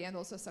Hungary and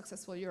also a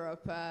successful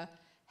Europe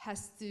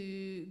has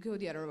to go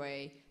the other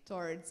way,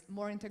 towards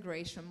more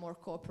integration, more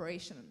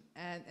cooperation.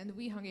 And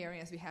we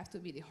Hungarians, we have to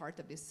be the heart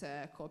of this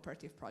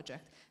cooperative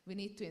project. We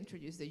need to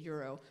introduce the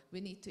euro. We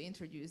need to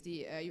introduce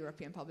the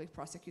European Public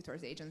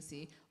Prosecutors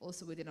Agency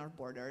also within our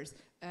borders.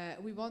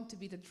 We want to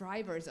be the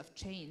drivers of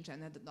change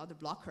and not the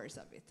blockers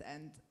of it.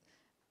 And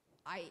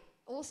I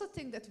also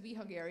think that we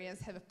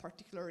Hungarians have a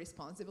particular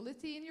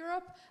responsibility in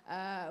Europe.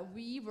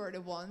 We were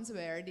the ones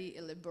where the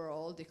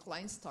illiberal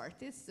decline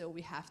started, so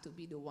we have to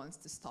be the ones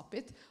to stop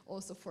it,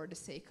 also for the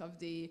sake of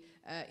the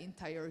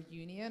entire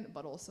union,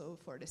 but also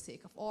for the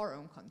sake of our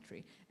own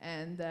country.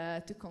 And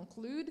to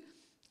conclude,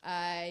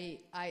 I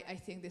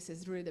think this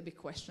is really the big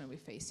question we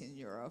face in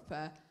Europe.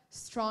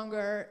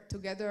 Stronger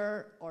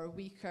together or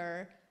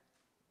weaker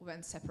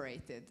when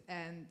separated.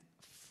 And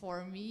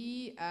for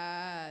me,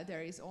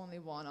 there is only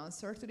one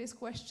answer to this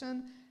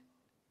question: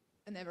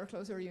 an ever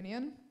closer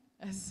union,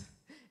 as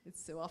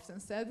it's so often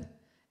said.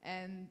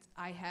 And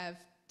I have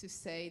to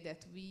say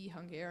that we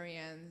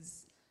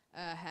Hungarians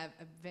have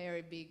a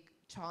very big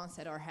chance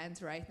at our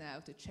hands right now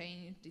to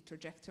change the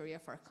trajectory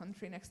of our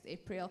country next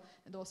April,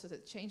 and also to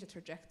change the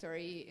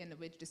trajectory in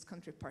which this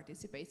country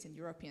participates in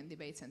European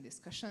debates and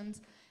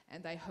discussions.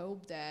 And I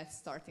hope that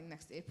starting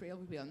next April,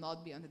 we will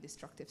not be on the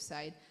destructive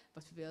side,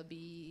 but we will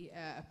be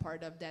a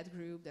part of that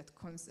group that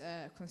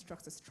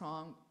constructs a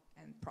strong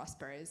and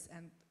prosperous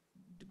and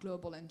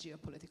global and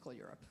geopolitical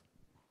Europe.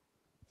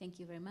 Thank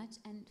you very much.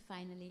 And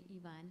finally,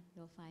 Ivan,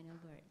 your final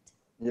word.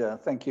 Yeah,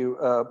 thank you.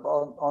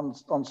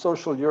 On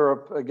social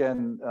Europe,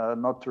 again,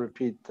 not to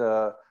repeat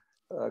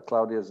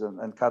Claudia's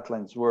and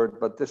Katalin's word,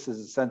 but this is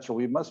essential.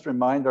 We must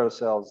remind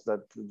ourselves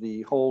that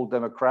the whole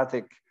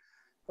democratic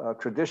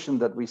tradition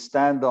that we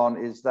stand on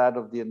is that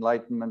of the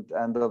Enlightenment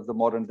and of the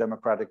modern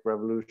democratic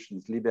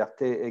revolutions: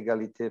 liberté,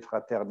 égalité,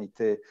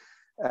 fraternité.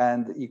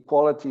 And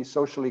equality,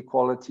 social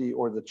equality,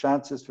 or the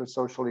chances for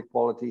social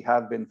equality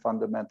have been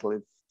fundamental.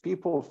 If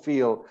people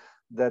feel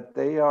that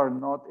they are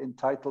not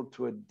entitled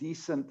to a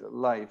decent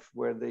life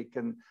where they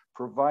can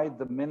provide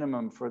the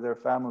minimum for their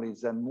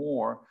families and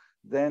more,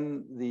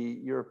 then the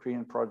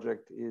European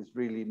project is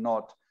really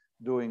not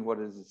doing what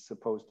it is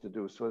supposed to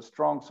do. So a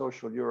strong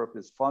social Europe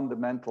is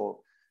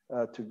fundamental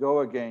to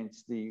go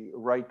against the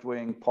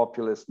right-wing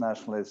populist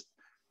nationalist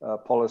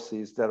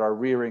policies that are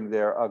rearing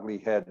their ugly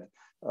head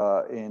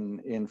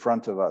in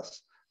front of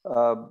us.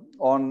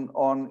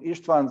 On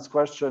Istvan's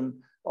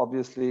question,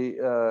 obviously,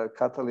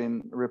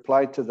 Katalin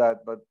replied to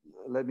that, but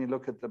let me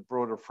look at the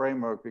broader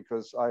framework,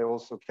 because I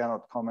also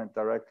cannot comment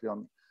directly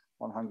on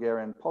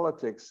Hungarian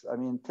politics. I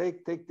mean,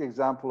 take the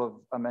example of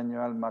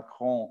Emmanuel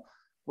Macron.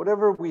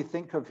 Whatever we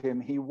think of him,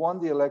 he won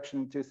the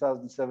election in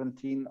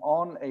 2017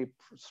 on a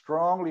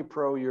strongly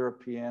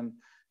pro-European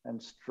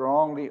and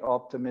strongly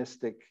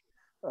optimistic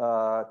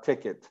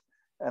ticket.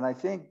 And I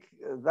think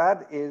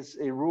that is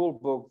a rule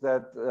book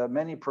that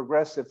many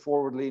progressive,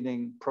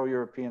 forward-leaning,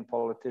 pro-European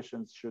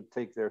politicians should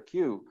take their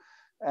cue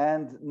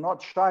and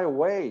not shy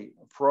away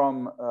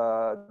from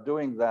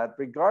doing that,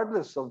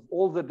 regardless of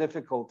all the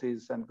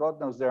difficulties. And God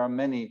knows there are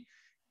many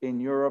in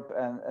Europe,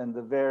 and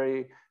the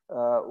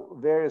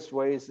various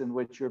ways in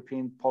which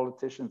European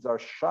politicians are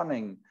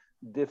shunning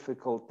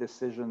difficult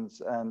decisions.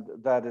 And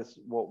that is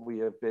what we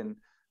have been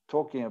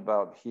talking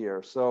about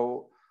here.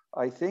 So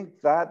I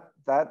think that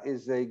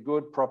is a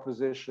good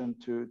proposition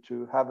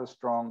to have a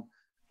strong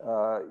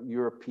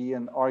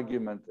European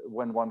argument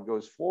when one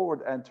goes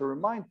forward, and to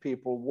remind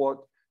people what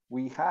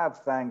we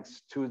have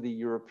thanks to the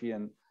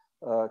European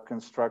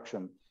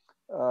construction.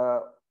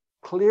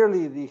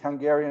 Clearly, the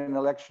Hungarian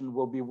election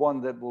will be one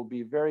that will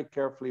be very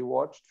carefully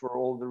watched for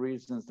all the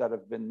reasons that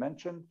have been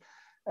mentioned.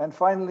 And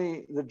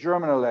finally, the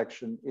German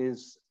election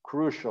is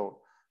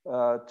crucial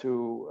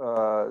to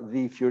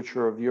the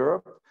future of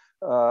Europe.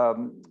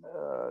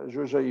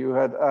 Zsuzsa, you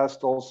had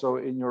asked also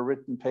in your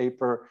written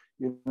paper,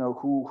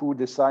 who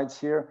decides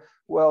here?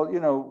 Well,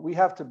 we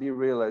have to be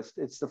realists.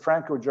 It's the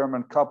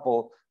Franco-German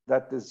couple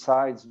that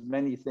decides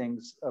many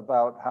things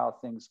about how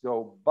things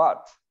go,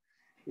 but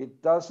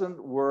it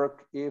doesn't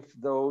work if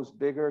those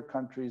bigger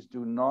countries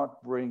do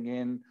not bring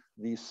in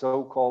the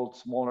so-called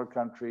smaller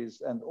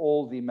countries and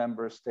all the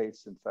member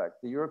states. In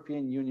fact, the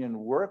European Union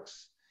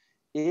works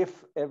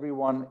if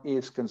everyone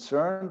is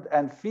concerned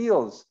and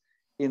feels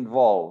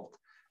involved.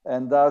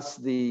 And thus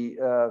the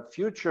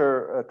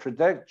future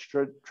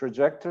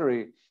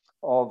trajectory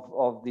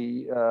of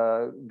the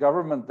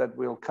government that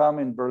will come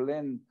in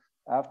Berlin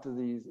after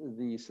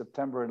the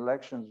September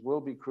elections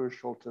will be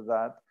crucial to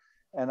that.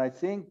 And I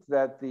think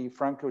that the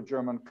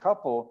Franco-German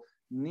couple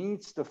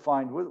needs to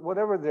find,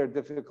 whatever their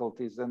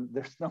difficulties, and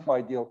there's no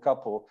ideal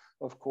couple,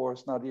 of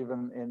course, not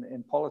even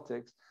in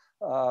politics,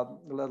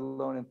 let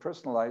alone in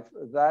personal life,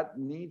 that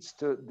needs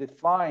to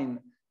define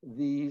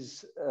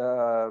these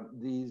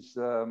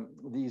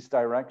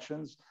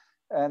directions.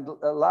 And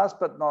last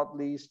but not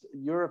least,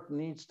 Europe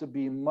needs to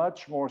be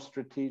much more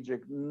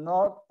strategic,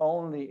 not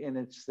only in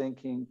its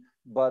thinking,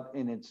 but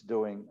in its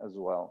doing as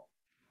well.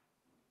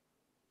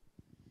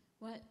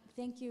 Well,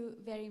 thank you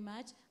very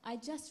much. I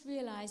just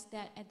realized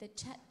that at the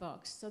chat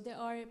box, so there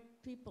are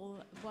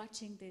people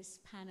watching this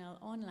panel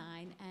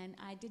online, and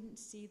I didn't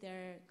see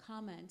their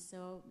comments,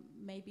 so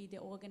maybe the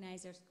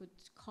organizers could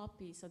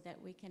copy so that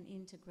we can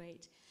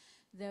integrate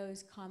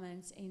those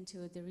comments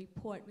into the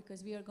report,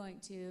 because we are going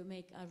to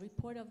make a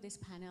report of this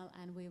panel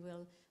and we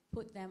will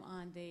put them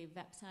on the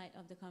website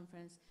of the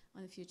conference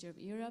on the future of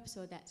Europe.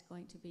 So that's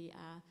going to be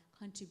a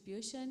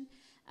contribution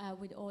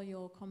with all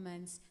your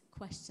comments,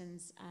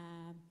 questions,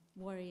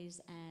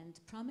 worries and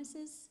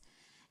promises.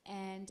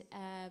 And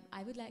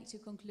I would like to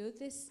conclude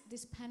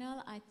this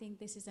panel. I think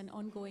this is an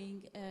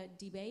ongoing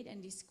debate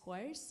and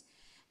discourse,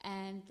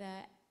 and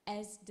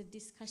as the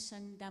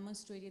discussion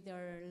demonstrated, there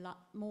are a lot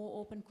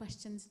more open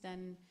questions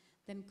than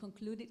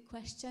concluded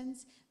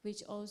questions,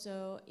 which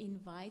also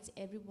invites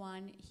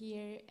everyone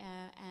here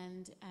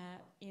and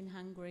in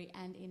Hungary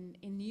and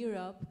in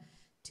Europe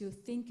to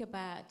think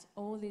about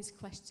all these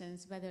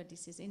questions, whether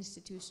this is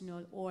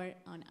institutional or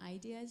on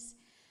ideas,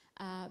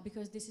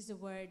 because this is a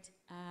world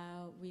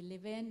we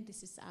live in,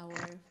 this is our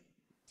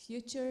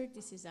future,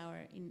 this is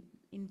our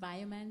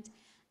environment,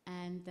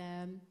 and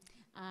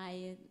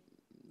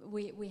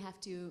we have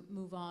to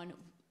move on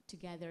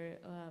together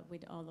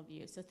with all of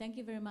you. So thank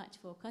you very much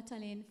for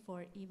Katalin,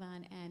 for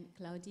Ivan and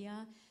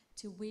Claudia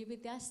to be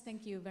with us.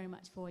 Thank you very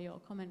much for your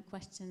comment,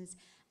 questions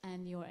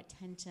and your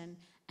attention,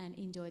 and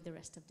enjoy the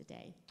rest of the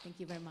day. Thank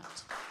you very much.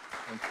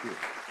 Thank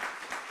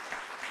you.